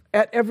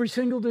at every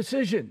single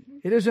decision.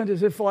 It isn't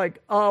as if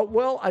like,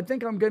 well, I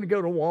think I'm going to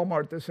go to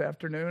Walmart this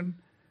afternoon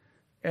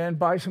and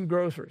buy some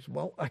groceries.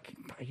 Well,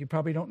 you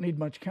probably don't need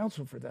much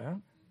counsel for that.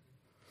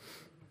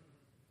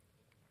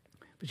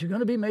 But you're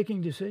going to be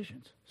making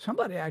decisions.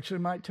 Somebody actually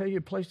might tell you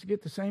a place to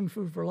get the same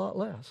food for a lot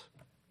less.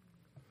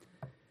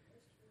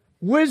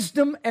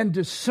 Wisdom and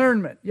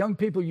discernment. Young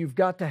people, you've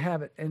got to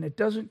have it. And it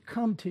doesn't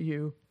come to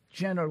you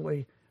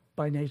generally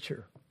by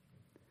nature.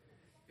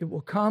 It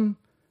will come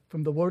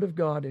from the Word of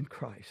God in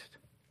Christ.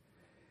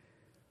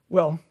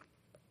 Well,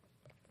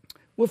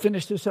 we'll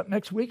finish this up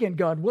next week, and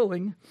God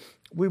willing,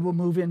 we will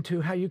move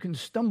into how you can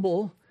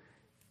stumble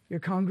your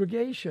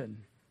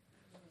congregation.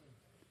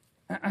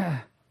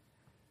 But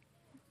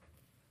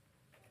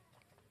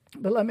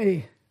let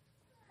me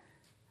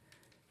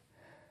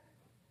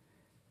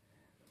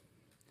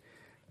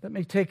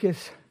take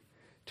us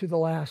to the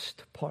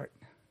last part.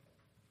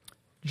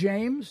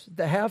 James,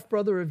 the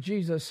half-brother of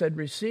Jesus, said,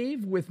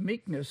 receive with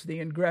meekness the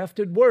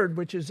engrafted word,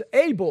 which is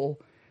able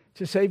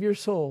to save your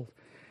soul.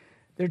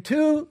 There are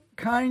two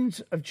kinds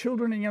of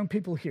children and young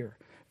people here.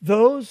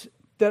 Those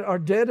that are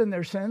dead in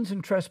their sins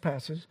and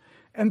trespasses,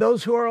 and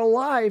those who are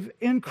alive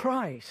in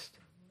Christ.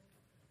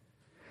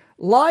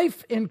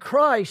 Life in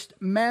Christ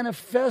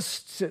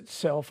manifests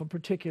itself a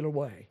particular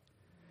way.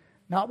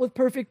 Not with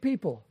perfect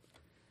people,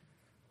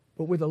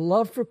 but with a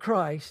love for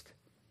Christ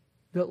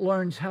that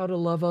learns how to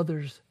love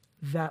others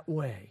that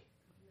way.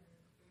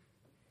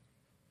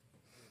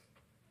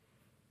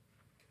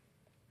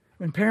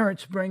 When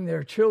parents bring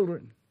their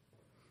children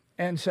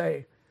and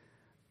say,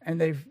 and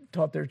they've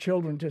taught their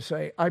children to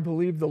say, I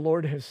believe the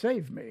Lord has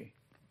saved me.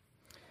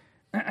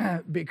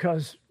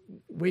 Because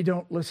we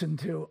don't listen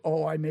to,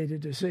 oh, I made a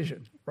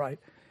decision, right?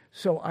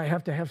 So I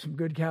have to have some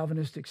good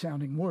Calvinistic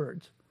sounding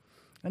words.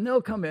 And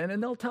they'll come in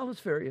and they'll tell us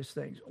various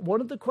things.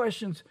 One of the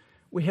questions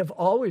we have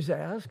always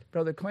asked,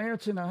 Brother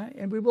Clarence and I,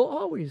 and we will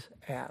always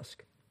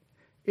ask,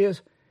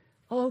 is,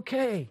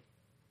 okay,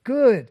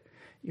 good.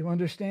 You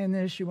understand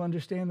this, you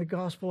understand the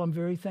gospel, I'm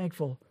very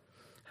thankful.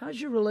 How's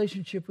your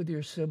relationship with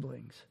your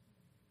siblings?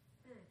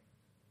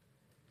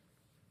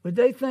 Would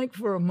they think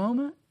for a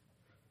moment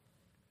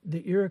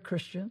that you're a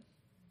Christian?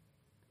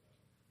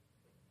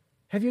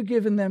 Have you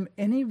given them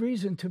any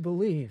reason to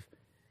believe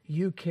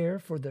you care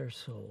for their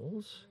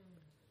souls?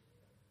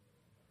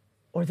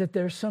 Or that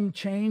there's some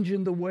change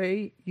in the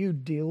way you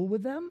deal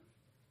with them?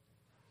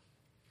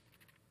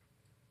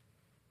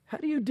 How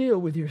do you deal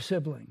with your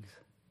siblings?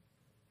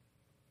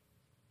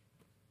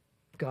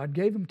 God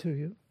gave them to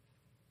you.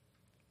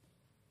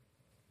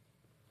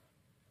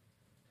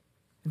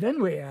 And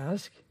then we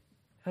ask,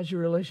 how's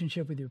your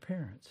relationship with your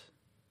parents?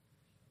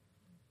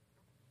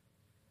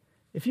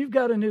 If you've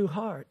got a new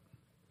heart,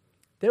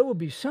 there will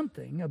be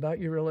something about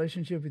your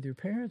relationship with your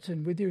parents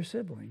and with your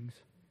siblings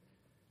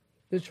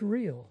that's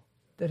real,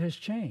 that has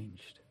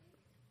changed.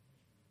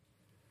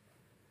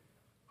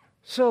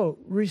 So,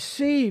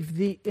 receive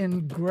the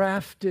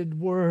engrafted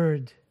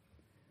word.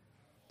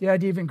 The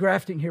idea of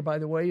engrafting here, by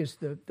the way, is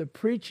the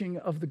preaching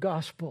of the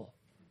gospel.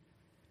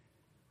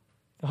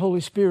 The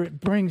Holy Spirit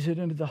brings it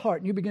into the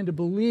heart. And you begin to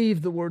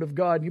believe the Word of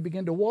God. You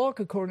begin to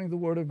walk according to the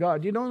Word of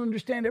God. You don't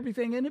understand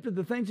everything in it, but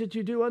the things that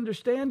you do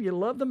understand, you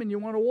love them and you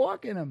want to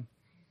walk in them.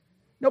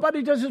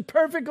 Nobody does it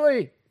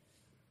perfectly.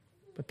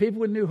 But people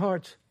with new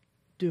hearts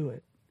do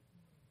it.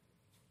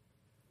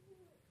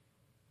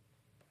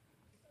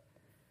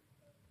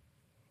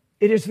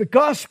 It is the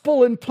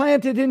gospel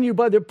implanted in you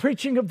by the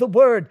preaching of the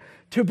Word.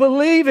 To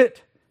believe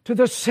it to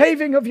the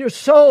saving of your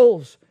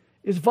souls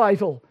is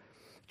vital.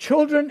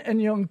 Children and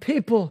young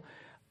people,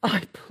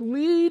 I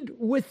plead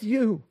with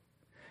you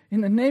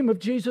in the name of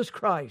Jesus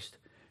Christ,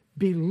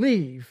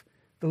 believe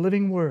the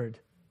living Word.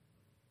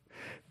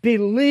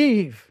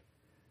 Believe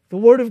the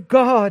Word of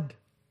God.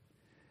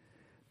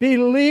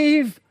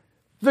 Believe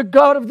the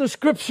God of the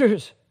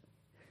Scriptures.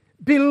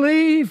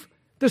 Believe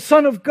the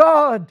Son of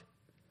God.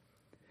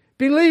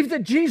 Believe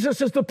that Jesus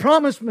is the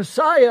promised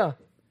Messiah.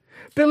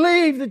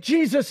 Believe that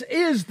Jesus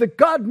is the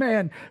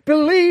God-man.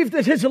 Believe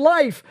that His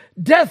life,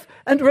 death,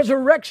 and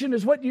resurrection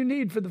is what you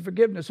need for the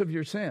forgiveness of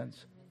your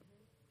sins.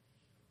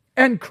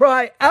 And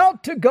cry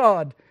out to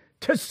God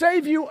to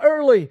save you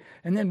early,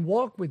 and then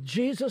walk with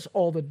Jesus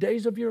all the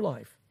days of your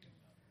life.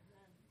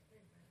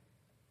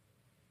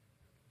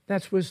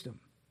 That's wisdom.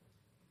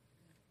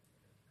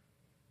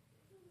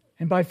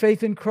 And by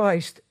faith in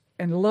Christ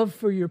and love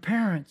for your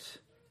parents,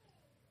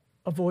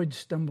 avoid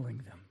stumbling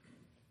them.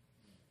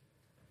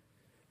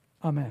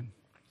 Amen.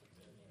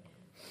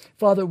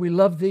 Father, we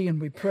love Thee and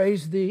we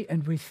praise Thee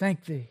and we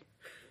thank Thee.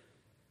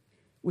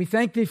 We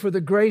thank Thee for the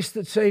grace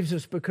that saves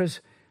us, because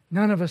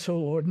none of us, oh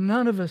Lord,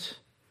 none of us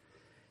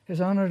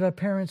has honored our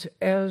parents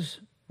as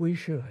we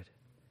should.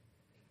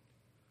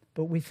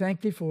 But we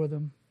thank Thee for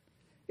them.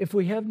 If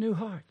we have new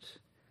hearts,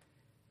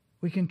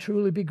 we can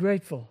truly be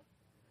grateful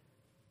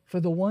for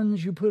the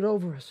ones You put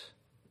over us.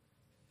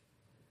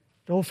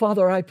 Oh,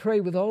 Father, I pray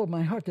with all of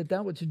my heart that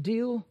Thou wouldst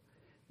deal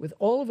with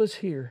all of us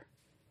here,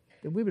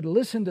 that we would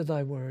listen to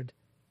Thy word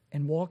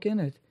and walk in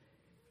it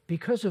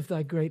because of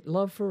Thy great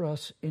love for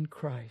us in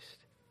Christ.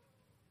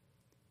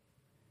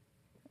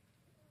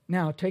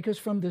 Now, take us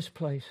from this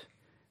place.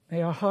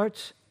 May our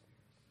hearts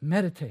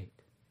meditate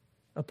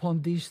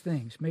upon these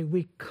things. May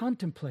we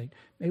contemplate.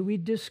 May we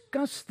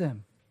discuss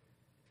them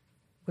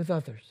with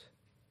others.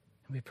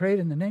 And we pray it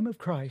in the name of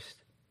Christ.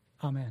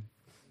 Amen.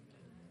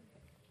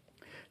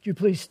 Would you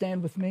please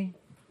stand with me?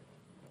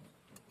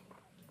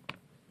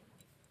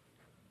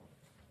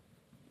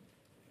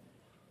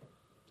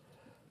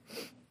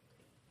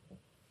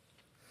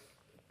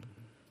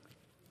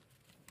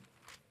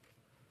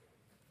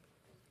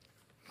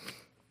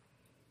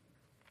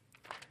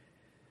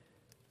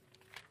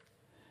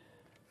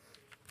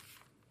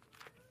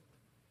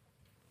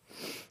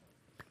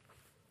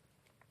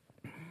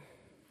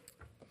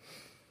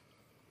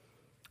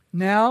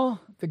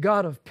 Now, the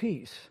God of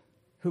peace,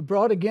 who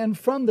brought again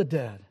from the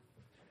dead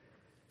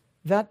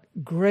that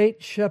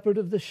great shepherd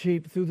of the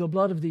sheep through the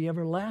blood of the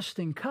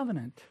everlasting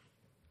covenant,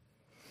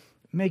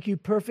 make you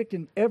perfect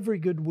in every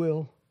good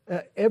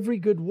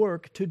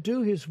work to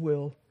do His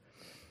will,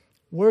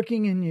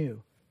 working in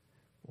you.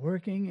 Oh,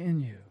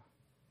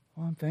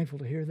 I'm thankful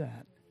to hear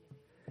that.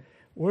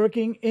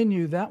 working in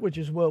you that which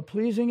is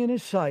well-pleasing in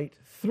His sight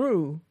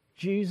through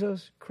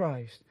Jesus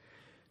Christ,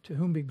 to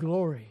whom be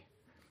glory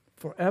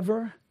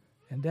forever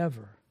and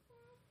ever.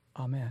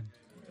 Amen.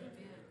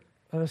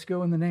 Let us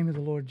go in the name of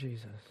the Lord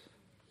Jesus.